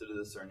wealth to the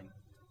discerning,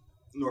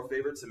 nor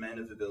favor to men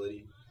of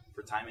ability,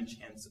 for time and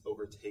chance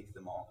overtake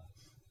them all.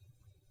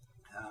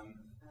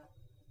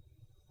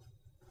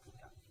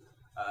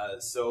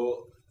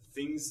 So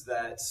things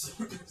that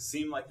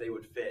seem like they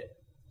would fit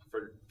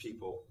for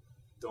people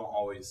don't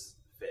always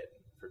fit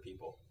for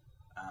people.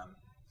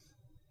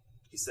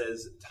 He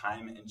says,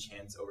 time and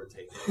chance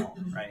overtake them all,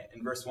 right?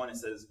 In verse 1, it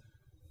says,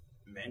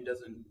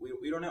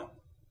 we don't know.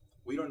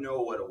 We don't know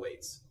what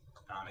awaits.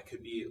 It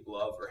could be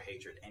love or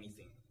hatred.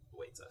 Anything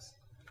awaits us,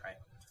 right?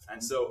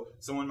 And so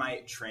someone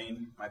might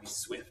be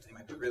swift. They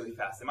might be really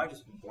fast. They might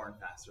just be born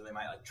fast. Or they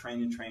might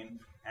train and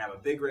have a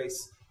big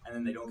race, and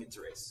then they don't get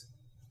to race.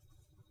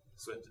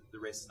 Swift, the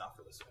race is not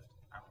for the swift.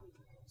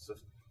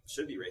 Swift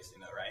should be racing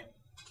though, right?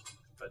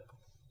 But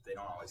they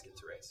don't always get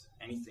to race.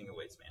 Anything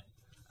awaits man.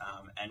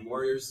 And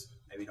warriors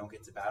maybe don't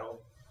get to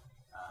battle,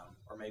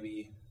 or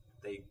maybe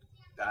they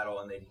battle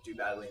and they do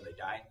badly and they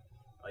die.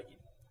 You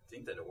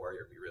think that a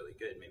warrior would be really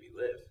good, maybe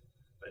live,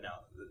 but no,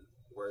 the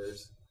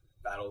warriors,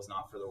 battle is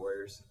not for the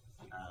warriors.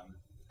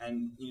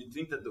 And you'd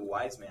think that the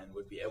wise man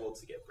would be able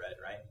to get bread,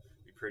 right?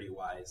 Be pretty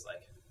wise,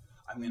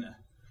 I'm gonna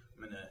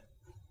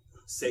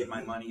save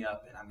my money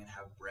up and I'm gonna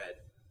have bread.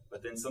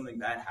 But then something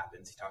bad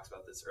happens. He talks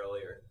about this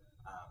earlier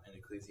in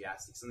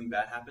Ecclesiastes. Something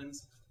bad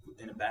happens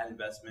in a bad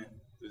investment,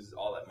 loses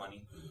all that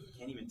money,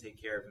 can't even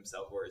take care of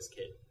himself or his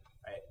kid.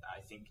 Right?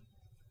 I think it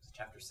was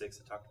chapter 6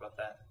 that talked about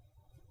that.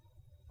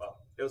 Well,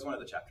 it was one of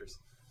the chapters.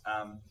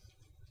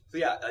 So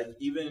yeah,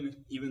 even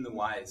the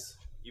wise,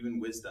 even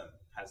wisdom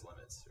has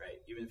limits,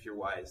 right? Even if you're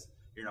wise,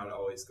 you're not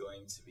always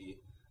going to be.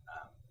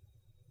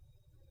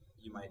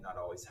 You might not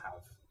always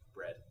have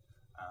bread,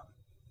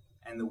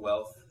 and the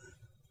wealth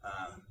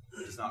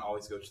does not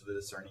always go to the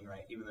discerning,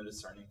 right? Even the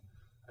discerning,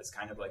 it's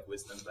kind of like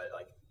wisdom, but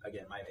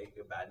again, might make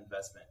a bad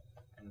investment,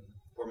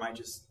 or might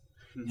just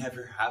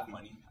never have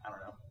money. I don't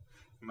know.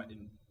 It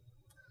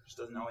just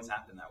doesn't always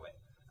happen that way.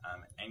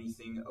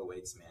 Anything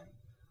awaits man,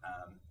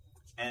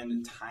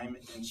 and time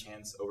and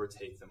chance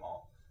overtake them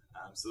all.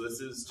 So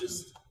this is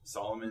just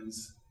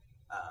Solomon's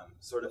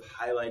sort of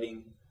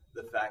highlighting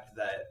the fact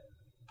that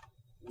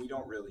we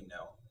don't really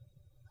know,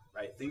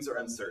 right? Things are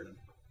uncertain.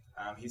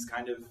 He's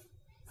kind of,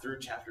 through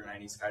chapter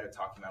 9, he's kind of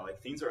talking about,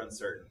 like, things are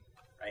uncertain,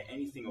 right?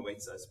 Anything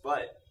awaits us,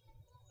 but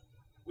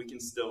we can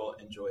still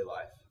enjoy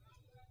life.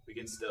 We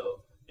can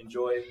still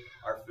enjoy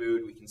our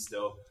food. We can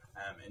still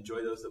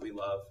enjoy those that we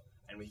love,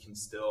 and we can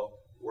still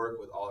work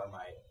with all our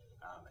might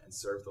and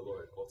serve the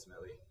Lord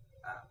ultimately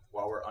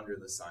while we're under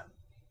the sun,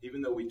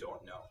 even though we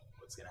don't know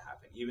what's going to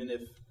happen, even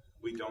if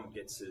we don't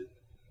get to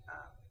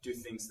do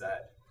things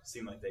that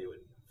seem like they would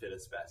fit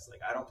us best.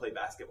 Like, I don't play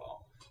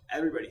basketball.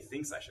 Everybody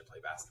thinks I should play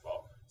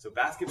basketball. So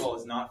basketball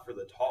is not for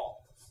the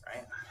tall,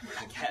 right?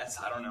 I guess.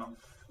 I don't know.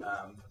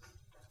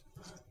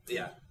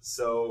 Yeah.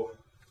 So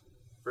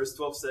verse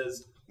 12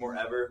 says,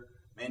 moreover,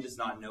 man does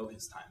not know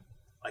his time.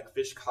 Like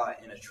fish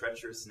caught in a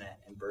treacherous net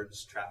and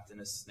birds trapped in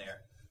a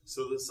snare,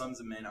 so the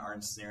sons of men are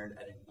ensnared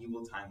at an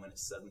evil time when it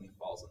suddenly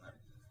falls on them.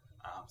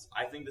 So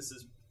I think this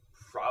is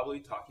probably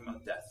talking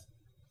about death,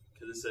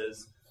 because it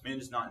says man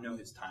does not know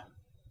his time,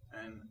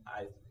 and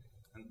I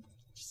don't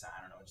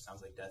know, it just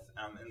sounds like death.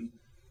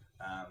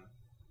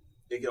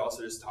 It could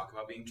also just talk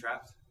about being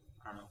trapped.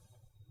 I don't know,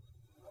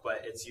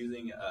 but it's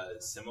using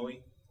a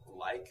simile,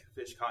 like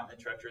fish caught in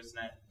a treacherous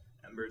net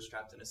and birds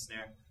trapped in a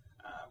snare.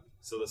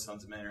 So the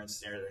sons of men are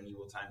ensnared at an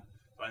evil time.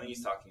 So I think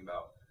he's talking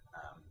about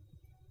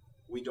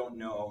we don't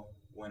know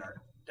when our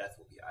death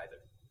will be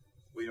either.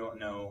 We don't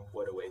know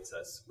what awaits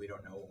us. We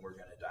don't know when we're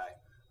going to die.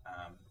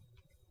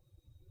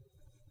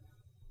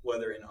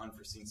 Whether in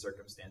unforeseen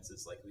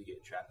circumstances, like we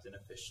get trapped in a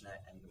fish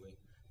net and we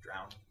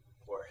drown,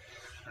 or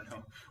I don't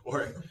know,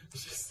 or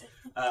just,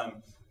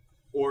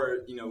 or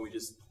we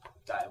just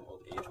die of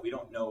old age. We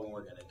don't know when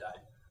we're going to die.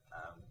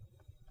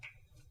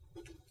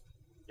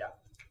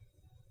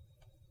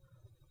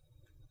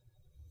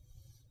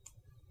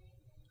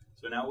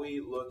 So now we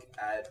look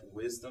at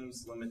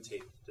wisdom's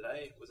limitation.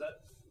 Was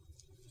that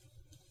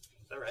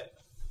right?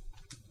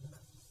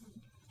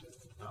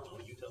 I don't know,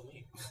 you tell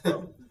me.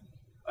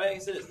 I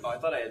guess it is. Oh, I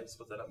thought I had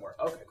split that up more.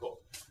 Okay, cool.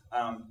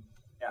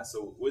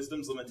 So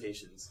wisdom's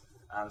limitations.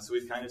 So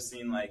we've kind of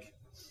seen, like,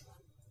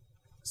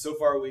 so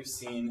far we've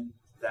seen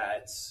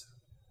that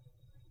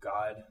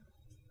God,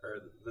 or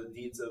the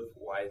deeds of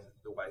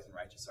the wise and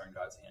righteous are in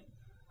God's hand.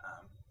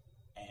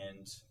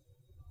 And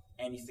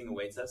anything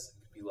awaits us.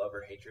 It could be love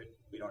or hatred.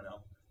 We don't know.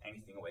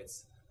 Anything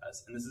awaits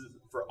us. And this is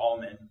for all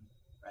men,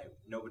 right?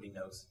 Nobody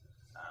knows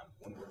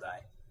when we'll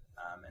die.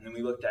 And then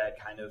we looked at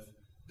kind of,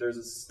 there's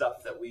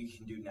stuff that we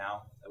can do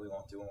now that we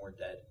won't do when we're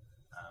dead.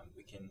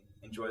 We can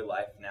enjoy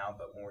life now,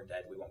 but when we're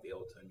dead, we won't be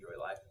able to enjoy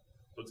life.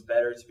 So it's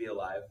better to be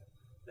alive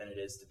than it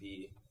is to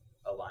be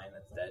a lion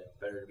that's dead.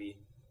 Better to be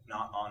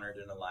not honored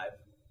and alive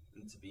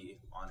than to be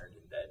honored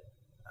and dead.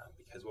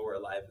 Because while we're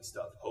alive, we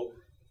still have hope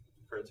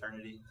for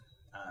eternity.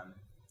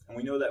 And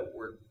we know that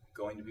we're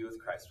going to be with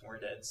Christ when we're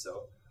dead.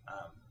 So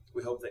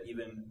we hope that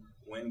even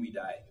when we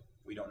die,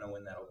 we don't know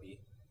when that'll be.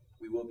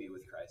 We will be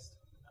with Christ.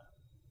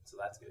 So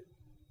that's good.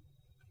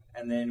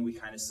 And then we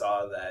kind of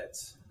saw that,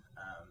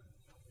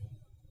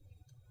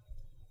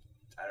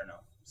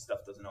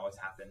 stuff doesn't always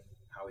happen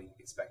how we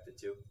expect it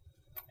to.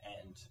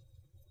 And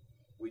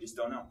we just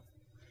don't know.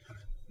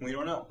 We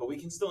don't know, but we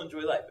can still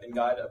enjoy life. And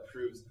God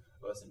approves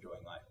of us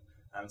enjoying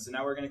life. So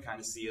now we're going to kind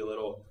of see a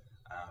little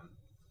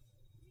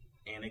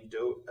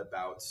anecdote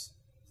about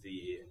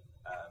the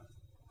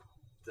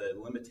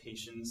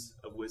limitations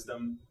of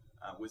wisdom,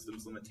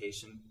 wisdom's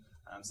limitation.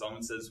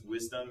 Solomon says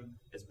wisdom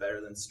is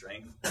better than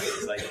strength.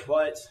 It's like,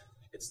 but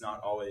it's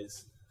not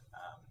always,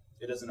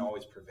 it doesn't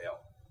always prevail,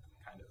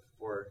 kind of,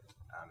 or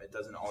it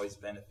doesn't always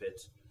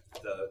benefit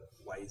the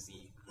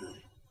wisey,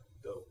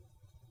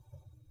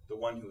 the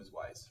one who is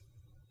wise.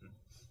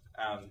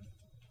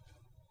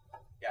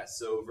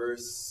 So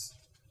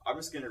I'm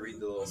just going to read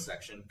the little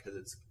section because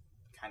it's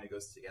kind of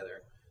goes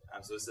together.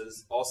 So it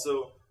says,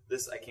 also,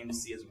 this I came to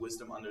see as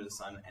wisdom under the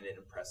sun, and it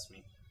impressed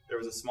me. There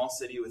was a small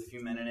city with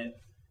few men in it,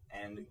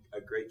 and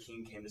a great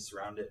king came to it,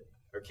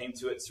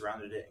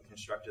 surrounded it, and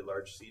constructed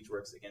large siege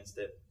works against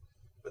it.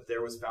 But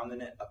there was found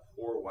in it a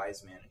poor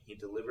wise man, and he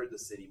delivered the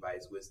city by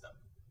his wisdom.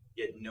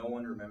 Yet no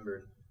one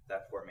remembered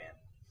that poor man.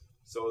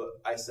 So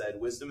I said,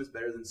 wisdom is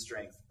better than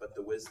strength, but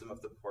the wisdom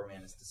of the poor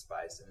man is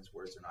despised, and his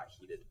words are not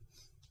heeded.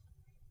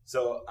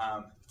 So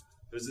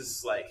there's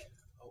this, like,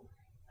 oh,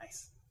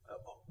 nice.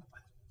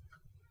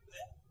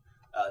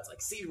 It's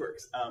like siege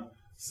works.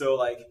 So,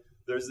 like,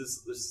 there's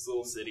this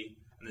little city,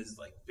 and this,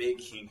 like, big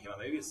king came up.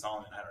 Maybe it's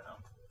Solomon, I don't know.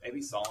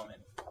 Maybe Solomon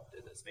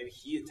did this. Maybe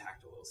he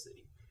attacked a little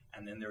city.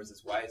 And then there was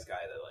this wise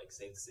guy that, like,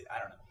 saved the city. I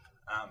don't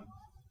know.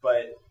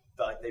 But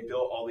like, they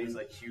built all these,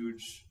 like,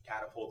 huge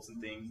catapults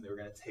and things. They were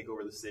going to take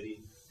over the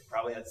city. They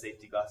probably had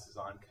safety glasses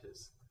on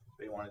because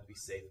they wanted to be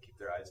safe, keep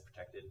their eyes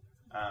protected.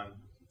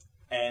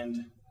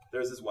 And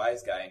there's this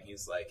wise guy, and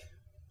he's like,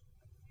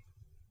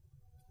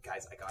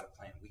 guys, I got a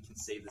plan. We can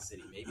save the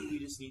city. Maybe we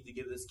just need to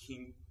give this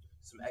king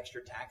some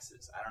extra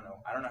taxes. I don't know.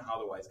 I don't know how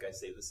the wise guy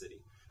saved the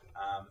city.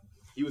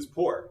 He was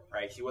poor,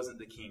 right? He wasn't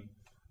the king,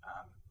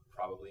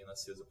 probably,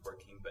 unless he was a poor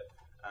king. But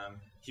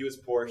he was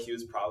poor. He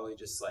was probably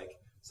just like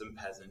some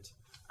peasant.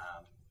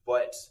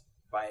 But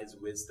by his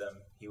wisdom,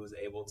 he was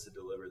able to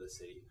deliver the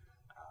city.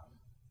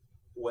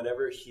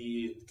 Whatever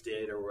he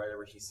did or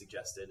whatever he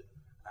suggested,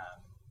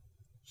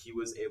 he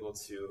was able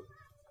to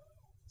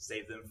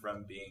save them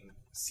from being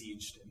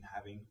sieged and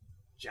having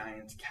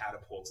giant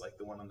catapults like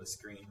the one on the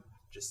screen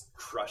just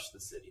crush the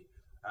city.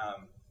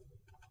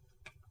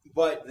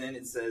 But then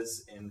it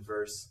says in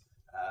verse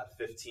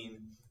 15,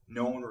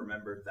 no one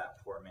remembered that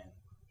poor man.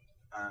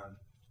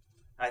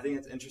 I think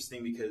it's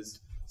interesting because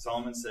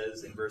Solomon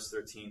says in verse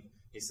 13,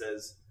 he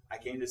says, I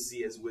came to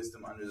see as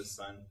wisdom under the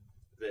sun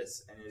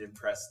this, and it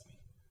impressed me.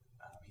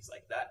 He's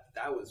like,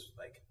 that was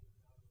like,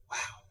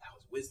 wow, that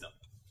was wisdom.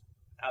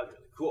 That was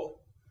really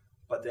cool.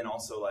 But then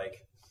also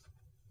like,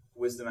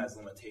 wisdom has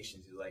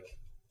limitations. He's like,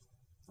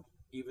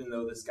 even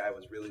though this guy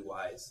was really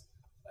wise,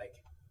 like,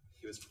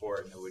 he was poor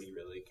and nobody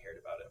really cared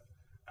about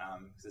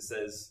him. Because it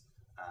says,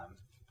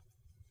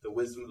 the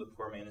wisdom of the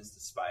poor man is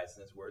despised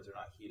and his words are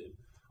not heeded.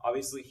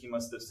 Obviously, he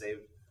must have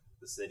saved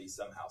the city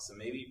somehow. So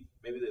maybe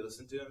they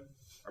listened to him,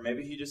 or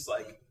maybe he just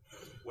like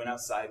went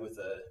outside with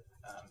a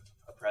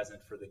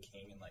present for the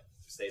king and like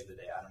saved the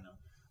day. I don't know.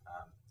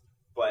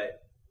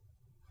 But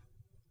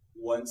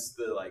once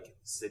the like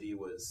city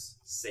was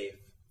safe,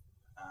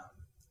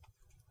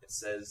 it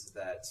says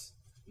that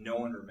no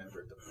one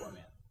remembered the poor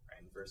man.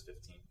 Right in verse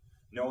 15,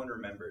 no one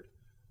remembered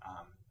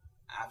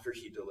after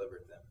he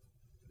delivered them.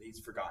 He's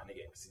forgotten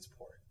again because he's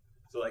poor.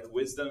 So like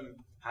wisdom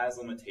has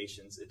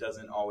limitations. It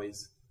doesn't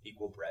always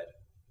equal bread.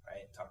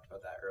 Right? Talked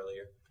about that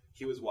earlier.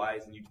 He was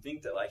wise, and you'd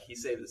think that like he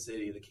saved the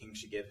city, the king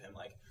should give him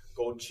like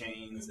gold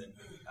chains and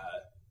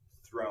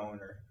throne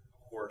or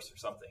horse or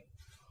something.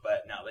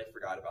 But now they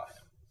forgot about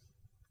him.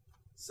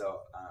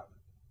 So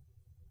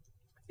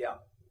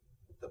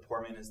the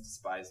poor man is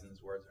despised and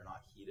his words are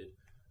not heeded,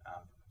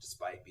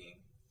 despite being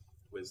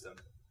wisdom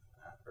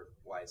or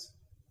wise.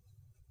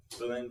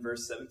 So then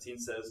verse 17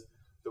 says,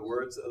 the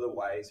words of the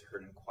wise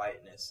heard in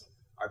quietness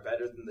are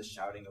better than the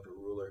shouting of a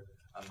ruler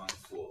among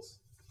fools.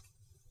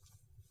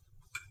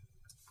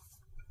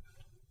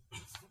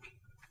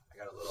 I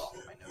got a little off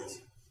my notes.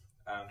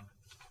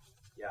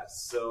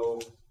 So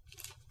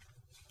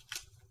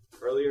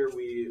earlier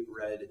we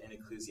read in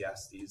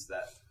Ecclesiastes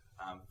that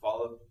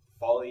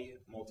folly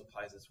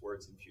multiplies its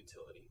words in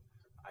futility.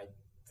 I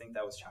think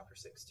that was chapter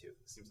 6 too.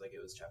 It seems like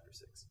it was chapter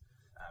 6.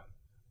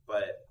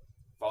 But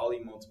folly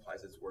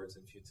multiplies its words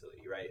in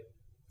futility, right?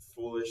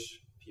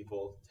 Foolish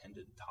people tend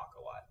to talk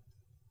a lot.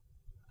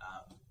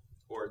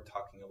 Or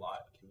talking a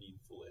lot can be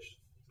foolish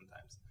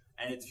sometimes.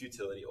 And it's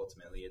futility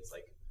ultimately. It's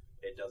like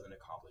it doesn't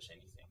accomplish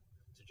anything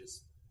to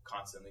just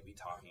constantly be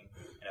talking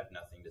and have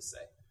nothing to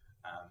say.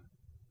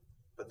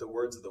 But the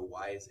words of the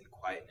wise in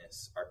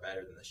quietness are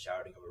better than the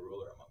shouting of a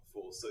ruler among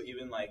fools. So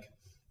even like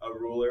a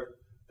ruler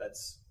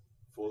that's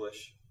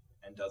foolish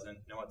and doesn't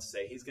know what to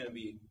say, he's going to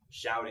be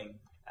shouting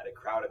at a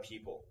crowd of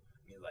people.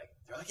 And they're like,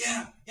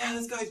 yeah,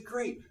 this guy's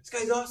great. This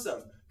guy's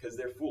awesome. Because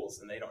they're fools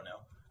and they don't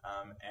know.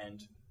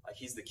 And like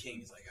he's the king.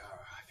 He's like, oh,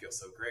 I feel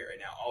so great right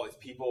now. All these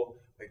people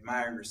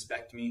admire and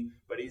respect me.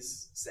 But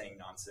he's saying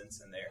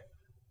nonsense, and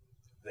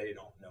they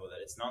don't know that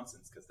it's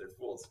nonsense because they're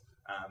fools.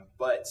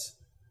 But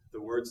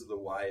the words of the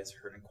wise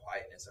heard in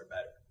quietness are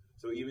better.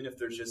 So even if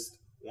there's just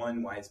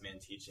one wise man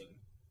teaching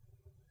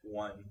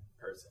one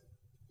person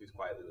who's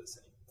quietly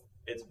listening,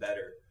 it's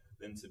better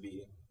than to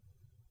be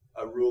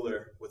a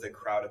ruler with a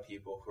crowd of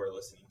people who are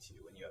listening to you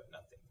when you have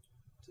nothing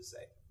to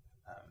say.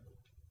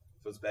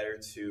 So it's better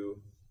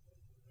to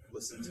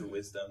listen to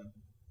wisdom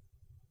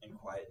in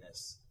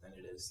quietness than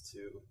it is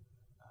to,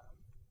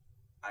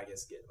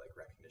 get like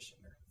recognition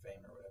or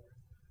fame or whatever.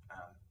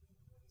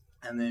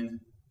 And then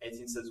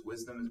 18 says,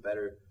 wisdom is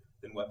better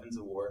than weapons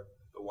of war,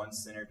 but one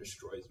sinner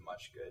destroys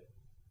much good.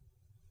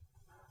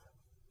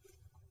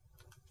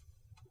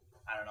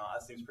 I don't know,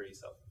 that seems pretty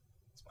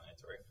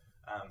self-explanatory.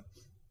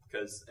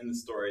 Because in the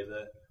story,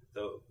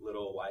 the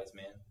little wise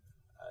man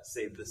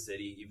saved the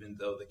city, even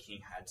though the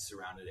king had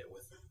surrounded it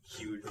with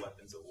huge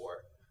weapons of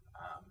war.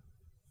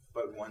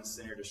 But one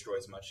sinner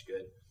destroys much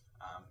good.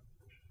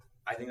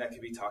 I think that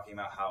could be talking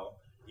about how,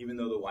 even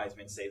though the wise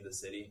man saved the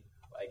city,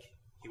 like,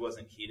 he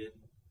wasn't heeded,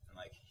 and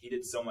like he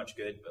did so much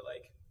good, but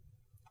like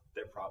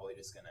they're probably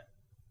just gonna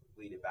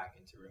lead it back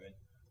into ruin.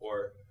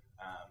 Or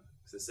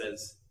because it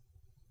says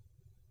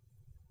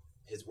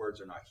his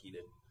words are not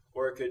heeded.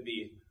 Or it could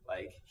be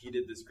like he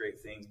did this great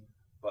thing,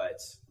 but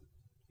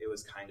it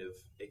was kind of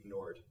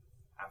ignored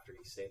after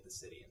he saved the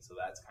city, and so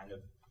that's kind of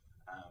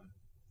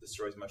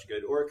destroys much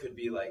good. Or it could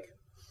be like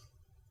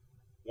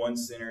one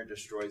sinner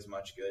destroys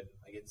much good.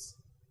 Like it's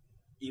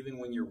even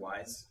when you're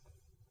wise,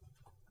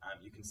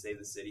 you can save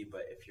the city,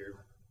 but if you're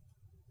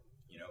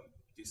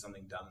do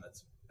something dumb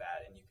that's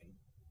bad, and you can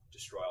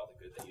destroy all the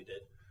good that you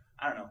did.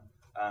 I don't know.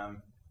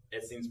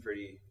 It seems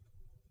pretty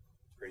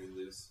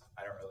loose.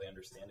 I don't really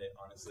understand it,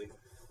 honestly.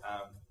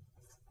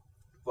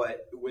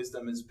 But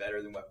wisdom is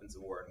better than weapons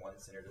of war, and one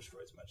sinner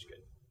destroys much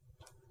good.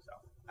 So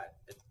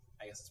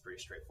I guess it's pretty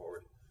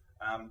straightforward.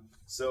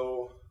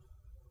 So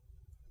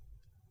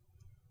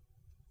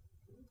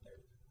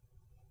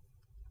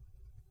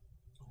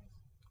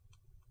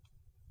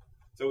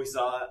we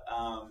saw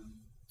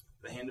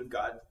the hand of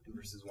God in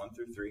verses 1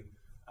 through 3,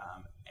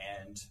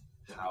 and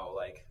how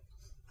like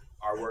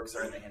our works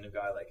are in the hand of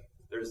God. Like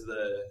there's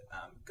the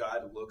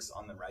God looks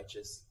on the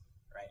righteous,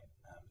 right?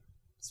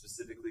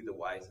 Specifically the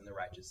wise and the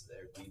righteous,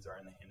 their deeds are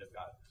in the hand of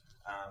God.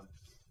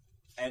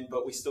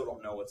 But we still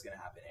don't know what's going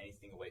to happen.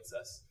 Anything awaits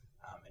us.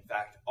 In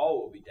fact,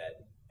 all will be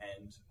dead,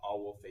 and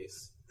all will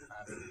face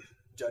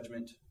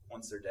judgment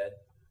once they're dead.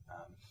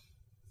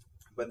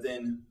 But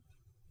then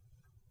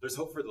there's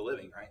hope for the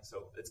living, right?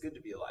 So it's good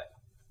to be alive,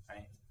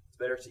 right? It's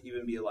better to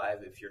even be alive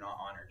if you're not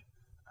honored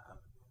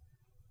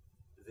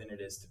than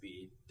it is to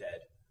be dead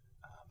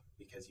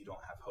because you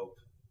don't have hope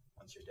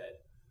once you're dead,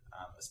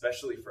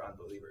 especially for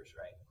unbelievers,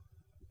 right?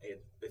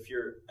 If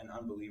you're an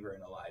unbeliever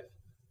and alive,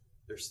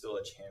 there's still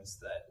a chance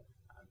that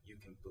you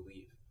can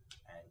believe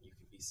and you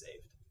can be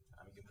saved.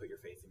 You can put your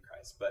faith in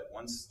Christ. But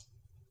once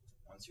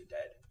you're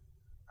dead,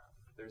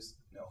 there's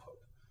no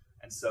hope.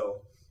 And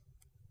so,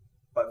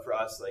 but for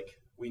us, like,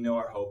 we know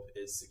our hope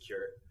is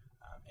secure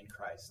in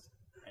Christ,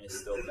 and it's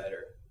still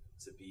better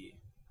to be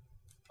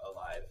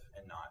alive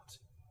and not,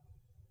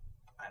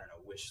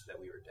 wish that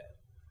we were dead.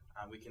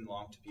 We can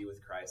long to be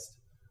with Christ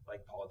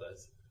like Paul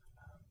does,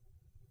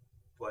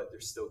 but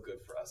there's still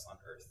good for us on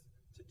earth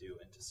to do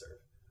and to serve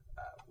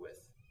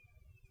with.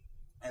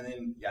 And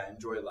then,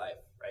 enjoy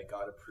life, right?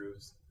 God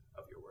approves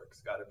of your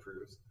works. God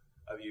approves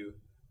of you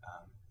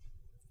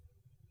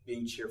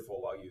being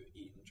cheerful while you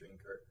eat and drink,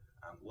 or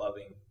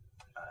loving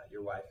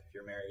your wife if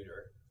you're married,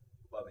 or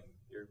loving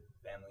your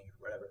family,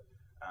 or whatever.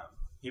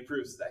 He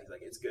approves that. He's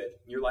like, it's good.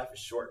 Your life is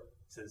short.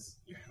 He says,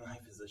 your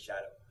life is a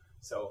shadow.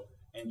 So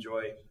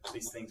enjoy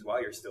these things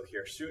while you're still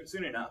here.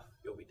 Soon enough,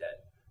 you'll be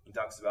dead. He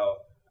talks about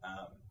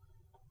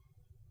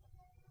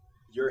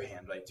your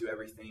hand, like do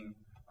everything,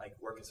 like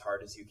work as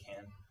hard as you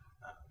can.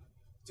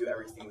 Do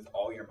everything with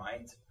all your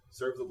might.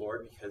 Serve the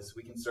Lord, because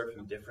we can serve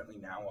him differently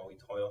now while we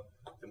toil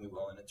than we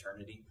will in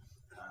eternity.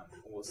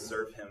 We'll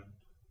serve him,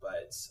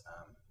 but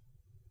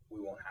we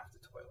won't have to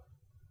toil.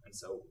 And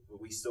so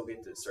we still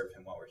get to serve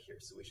him while we're here,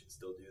 so we should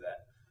still do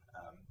that.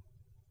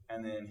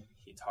 And then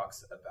he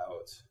talks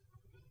about,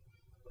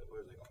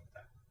 where are they going with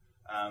that?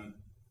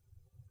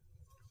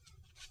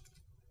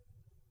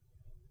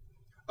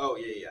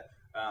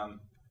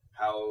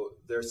 How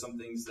there's some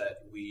things that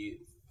we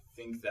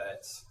think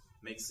that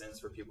makes sense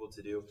for people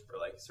to do, or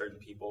like certain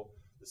people,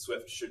 the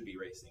swift should be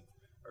racing,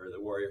 or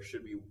the warrior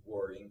should be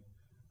warring,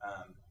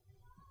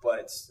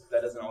 but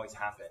that doesn't always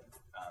happen.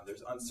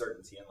 There's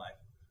uncertainty in life.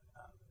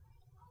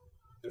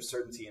 There's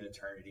certainty in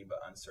eternity, but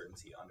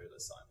uncertainty under the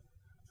sun,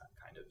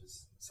 kind of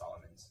is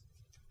Solomon's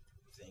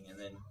thing. And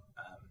then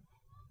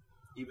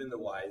even the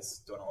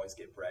wise don't always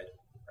get bread,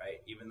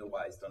 right? Even the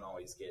wise don't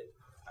always get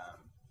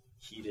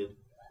heeded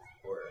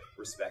or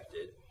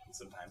respected.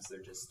 Sometimes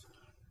they're just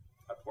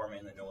a poor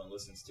man that no one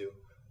listens to.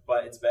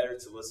 But it's better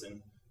to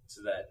listen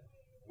to that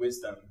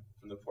wisdom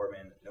from the poor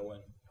man that no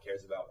one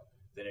cares about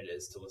than it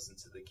is to listen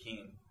to the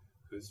king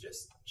who's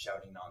just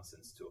shouting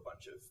nonsense to a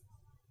bunch of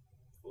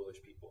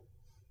foolish people.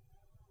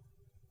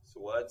 So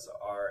what's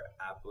our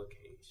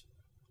application?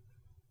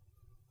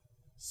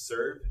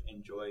 Serve,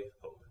 enjoy,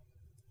 hope.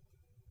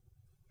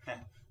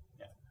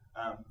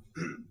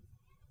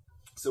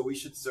 So we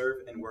should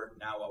serve and work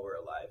now while we're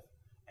alive,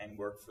 and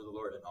work for the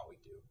Lord in all we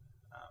do.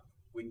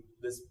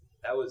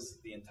 That was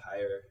the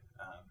entire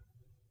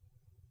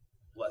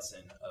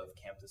lesson of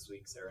camp this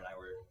week. Sarah and I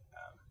were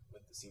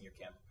with the senior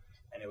camp,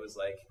 and it was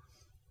like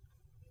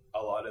a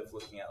lot of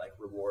looking at like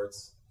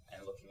rewards,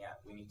 and looking at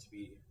we need to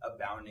be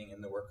abounding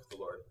in the work of the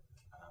Lord,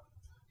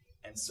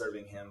 and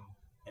serving him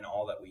in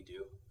all that we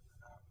do.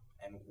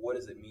 And what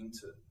does it mean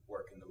to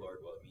work in the Lord?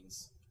 Well, it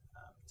means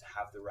to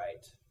have the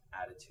right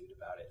attitude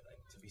about it,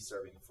 like to be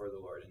serving for the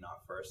Lord and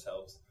not for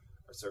ourselves,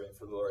 or serving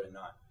for the Lord and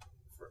not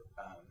for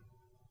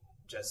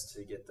just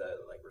to get the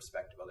like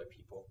respect of other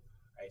people,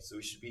 right? So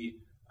we should be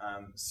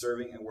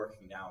serving and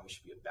working now. We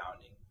should be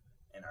abounding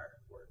in our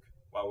work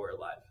while we're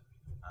alive,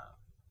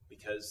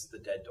 because the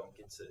dead don't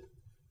get to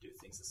do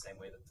things the same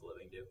way that the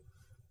living do,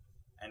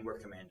 and we're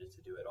commanded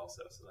to do it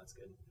also. So that's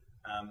good.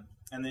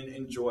 And then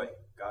enjoy.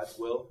 God's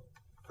will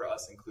for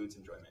us includes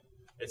enjoyment.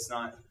 It's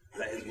not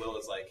that his will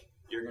is like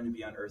you're going to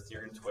be on earth,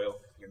 you're going to toil,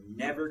 you're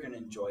never going to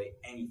enjoy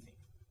anything.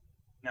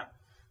 No,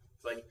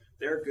 it's like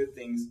there are good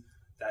things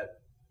that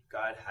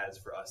God has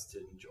for us to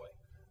enjoy.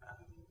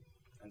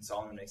 And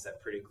Solomon makes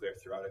that pretty clear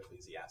throughout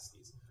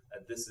Ecclesiastes,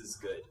 that this is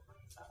good.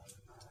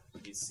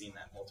 He's seen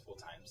that multiple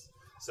times.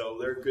 So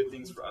there are good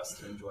things for us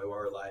to enjoy while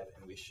we're alive,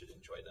 and we should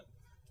enjoy them.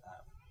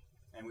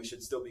 And we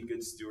should still be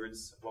good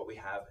stewards of what we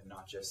have, and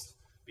not just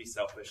be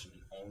selfish and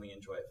only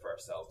enjoy it for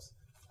ourselves.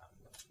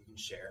 We can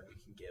share, we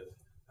can give,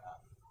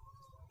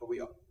 but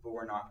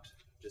we're not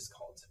just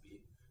called to be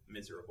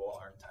miserable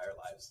our entire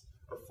lives,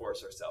 or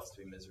force ourselves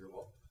to be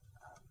miserable,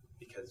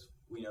 because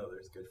we know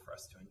there's good for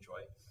us to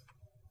enjoy.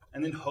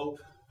 And then hope.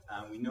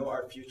 We know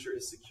our future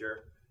is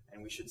secure,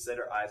 and we should set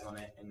our eyes on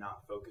it and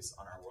not focus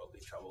on our worldly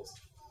troubles.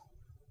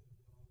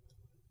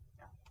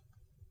 Yeah.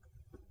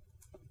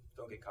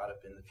 Don't get caught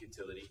up in the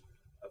futility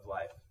of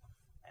life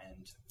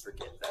and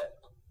forget that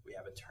we we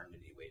have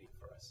eternity waiting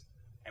for us.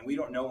 And we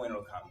don't know when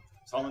it'll come.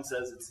 Solomon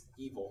says it's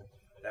evil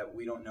that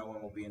we don't know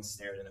when we'll be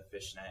ensnared in a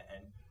fish net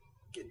and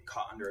get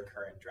caught under a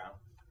current, drown.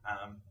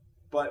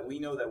 But we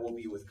know that we'll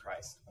be with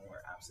Christ when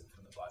we're absent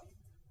from the body.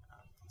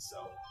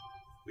 So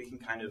we can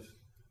kind of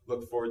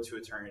look forward to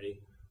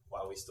eternity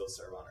while we still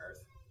serve on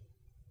earth.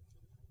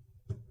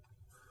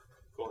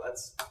 Cool,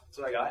 that's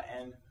what I got.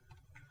 And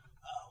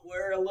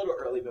we're a little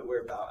early, but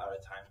we're about out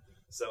of time.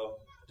 So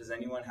does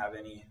anyone have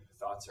any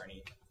thoughts or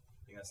anything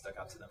that stuck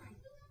out to them?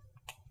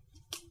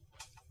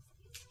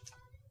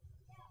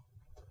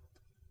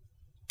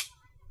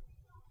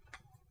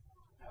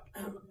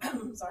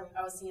 Sorry,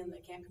 I was seeing the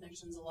camp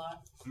connections a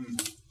lot.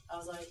 I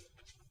was like,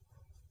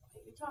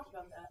 hey, we talked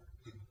about that.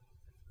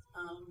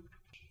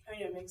 I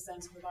mean, it makes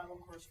sense when the Bible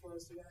course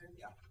flows together.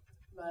 Yeah.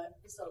 But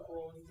it's so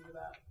cool when you think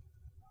about.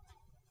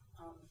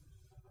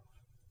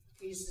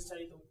 We used to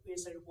study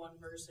one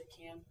verse at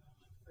camp,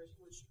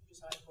 which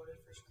Josiah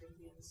quoted, 1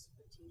 Corinthians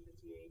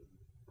 15:58.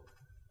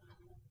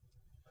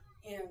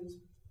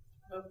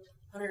 But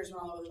hunters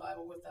went all over the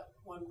Bible with that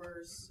one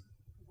verse,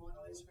 one of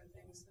all these different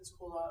things. It's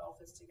cool how it all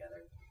fits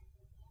together.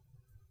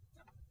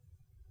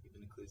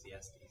 Even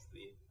Ecclesiastes,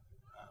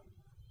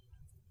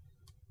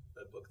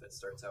 the book that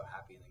starts out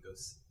happy and then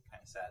goes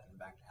kind of sad and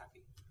back to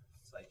happy.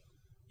 It's like,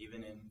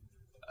 even in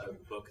a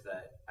book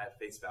that at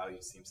face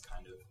value seems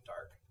kind of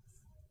dark,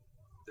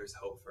 there's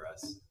hope for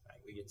us. Right?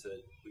 We get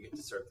to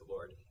serve the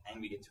Lord and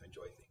we get to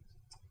enjoy things.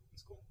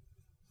 It's cool.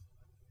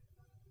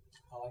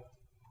 I like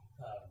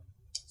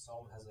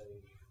Psalm has a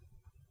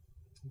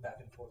back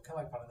and forth, kind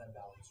of like finding that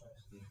balance,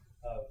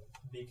 right?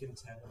 Be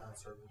content in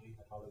uncertainty.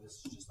 I probably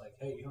this is just like,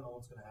 hey, you don't know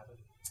what's going to happen.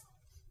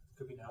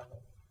 Could be now,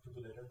 could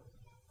be later.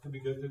 Could be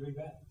good, could be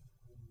bad.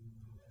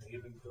 And he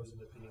even goes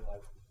into being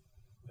like,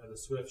 the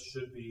swift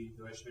should be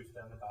for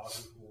them, the battle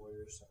should be for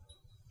warriors.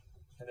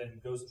 And then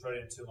goes right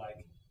into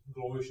like,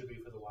 glory should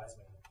be for the wise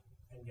man,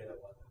 and yet it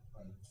wasn't.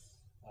 Right?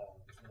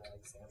 That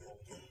example.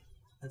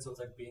 And so it's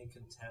like being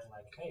content,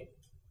 like, hey,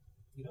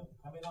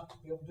 I may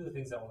not be able to do the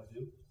things I want to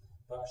do,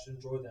 but I should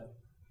enjoy them,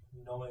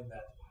 knowing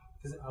that.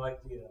 Because I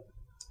like the,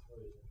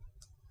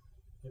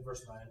 in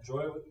verse 9,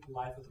 enjoy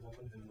life with the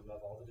woman whom you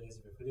love all the days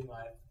of your fleeting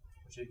life,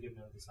 which you have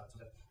given unto the son.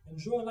 So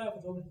enjoy life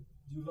with the woman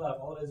you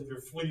love all the days of your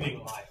fleeting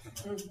life.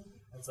 And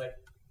it's like,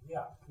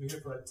 yeah, you're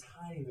here for a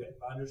tiny bit,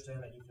 but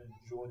understand that you can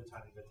enjoy the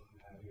tiny bit that you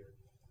have here.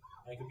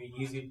 And it can be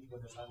easy when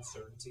there's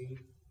uncertainty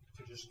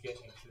to just get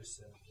anxious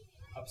and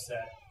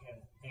upset and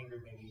angry,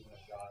 maybe even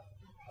at God,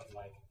 of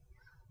like,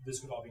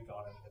 this could all be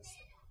gone in an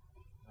instant.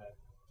 Right?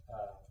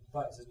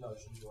 But he says, no, you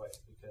should enjoy it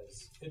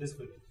because it is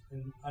fleeting.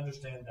 And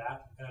understand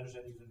that, and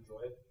understand you can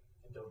enjoy it,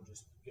 and don't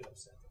just get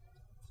upset.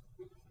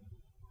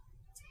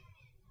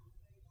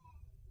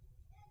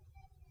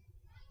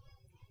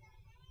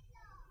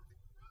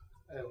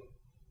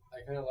 I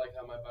kind of like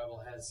how my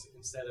Bible has,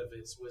 instead of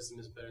its wisdom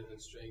is better than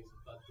strength,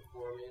 but the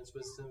poor man's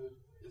wisdom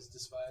is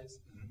despised.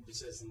 It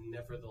says,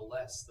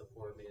 nevertheless, the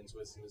poor man's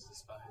wisdom is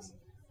despised,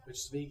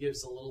 which to me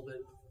gives a little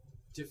bit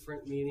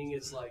different meaning.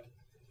 It's like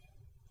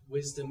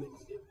wisdom,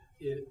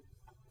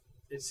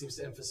 it seems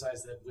to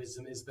emphasize that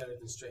wisdom is better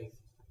than strength.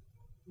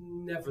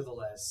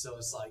 Nevertheless, so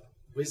it's like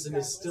wisdom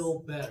is still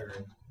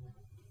better.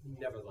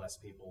 Nevertheless,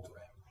 people.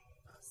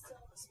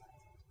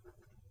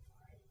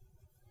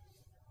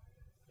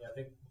 Yeah, I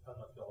think, I don't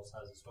know if y'all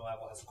has this, my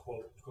Bible has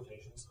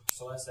quotations.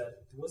 So I said,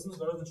 wisdom is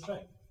better than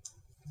strength,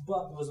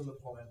 but the wisdom of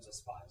the poor man is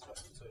despised. Right?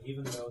 So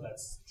even though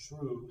that's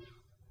true,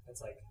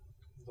 it's like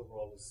the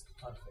world is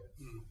unfair.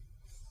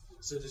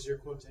 So does your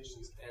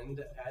quotations end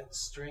at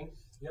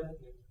strength? Yeah.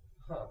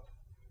 Huh.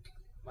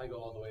 Mine go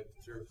all the way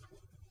through.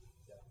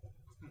 Yeah.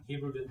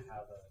 Hebrew didn't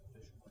have a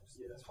vision voice.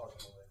 Yeah, that's hard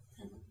to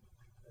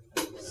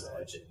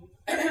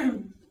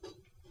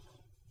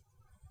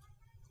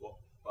Cool.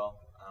 Well,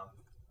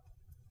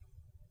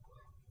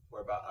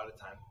 we're about out of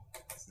time.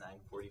 It's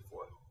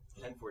 9:44.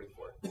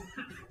 10:44.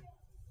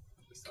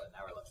 We still have an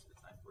hour left.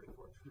 It's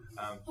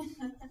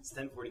 9:44. It's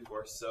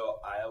 10:44. So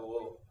I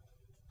will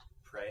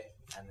pray,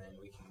 and then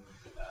we can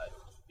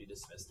be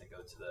dismissed and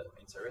go to the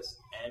main service,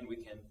 and we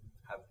can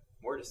have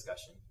more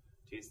discussion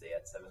Tuesday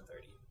at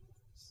 7:30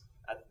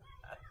 at the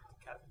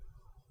cabin.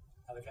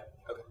 At the cabin.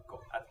 Okay,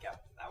 cool. At the cabin.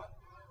 That one.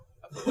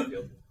 Up the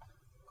field.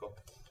 Cool.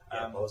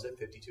 What was it?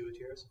 52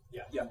 tiers?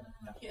 Yeah. Yeah.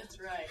 That's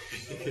right.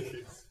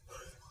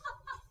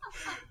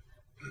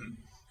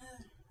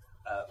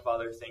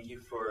 Father, thank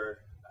you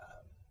for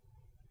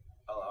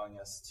allowing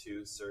us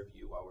to serve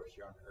you while we're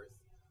here on earth.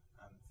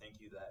 Thank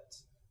you that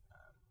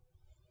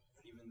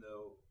even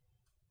though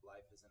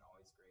life isn't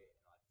always great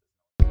and life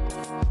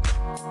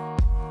doesn't always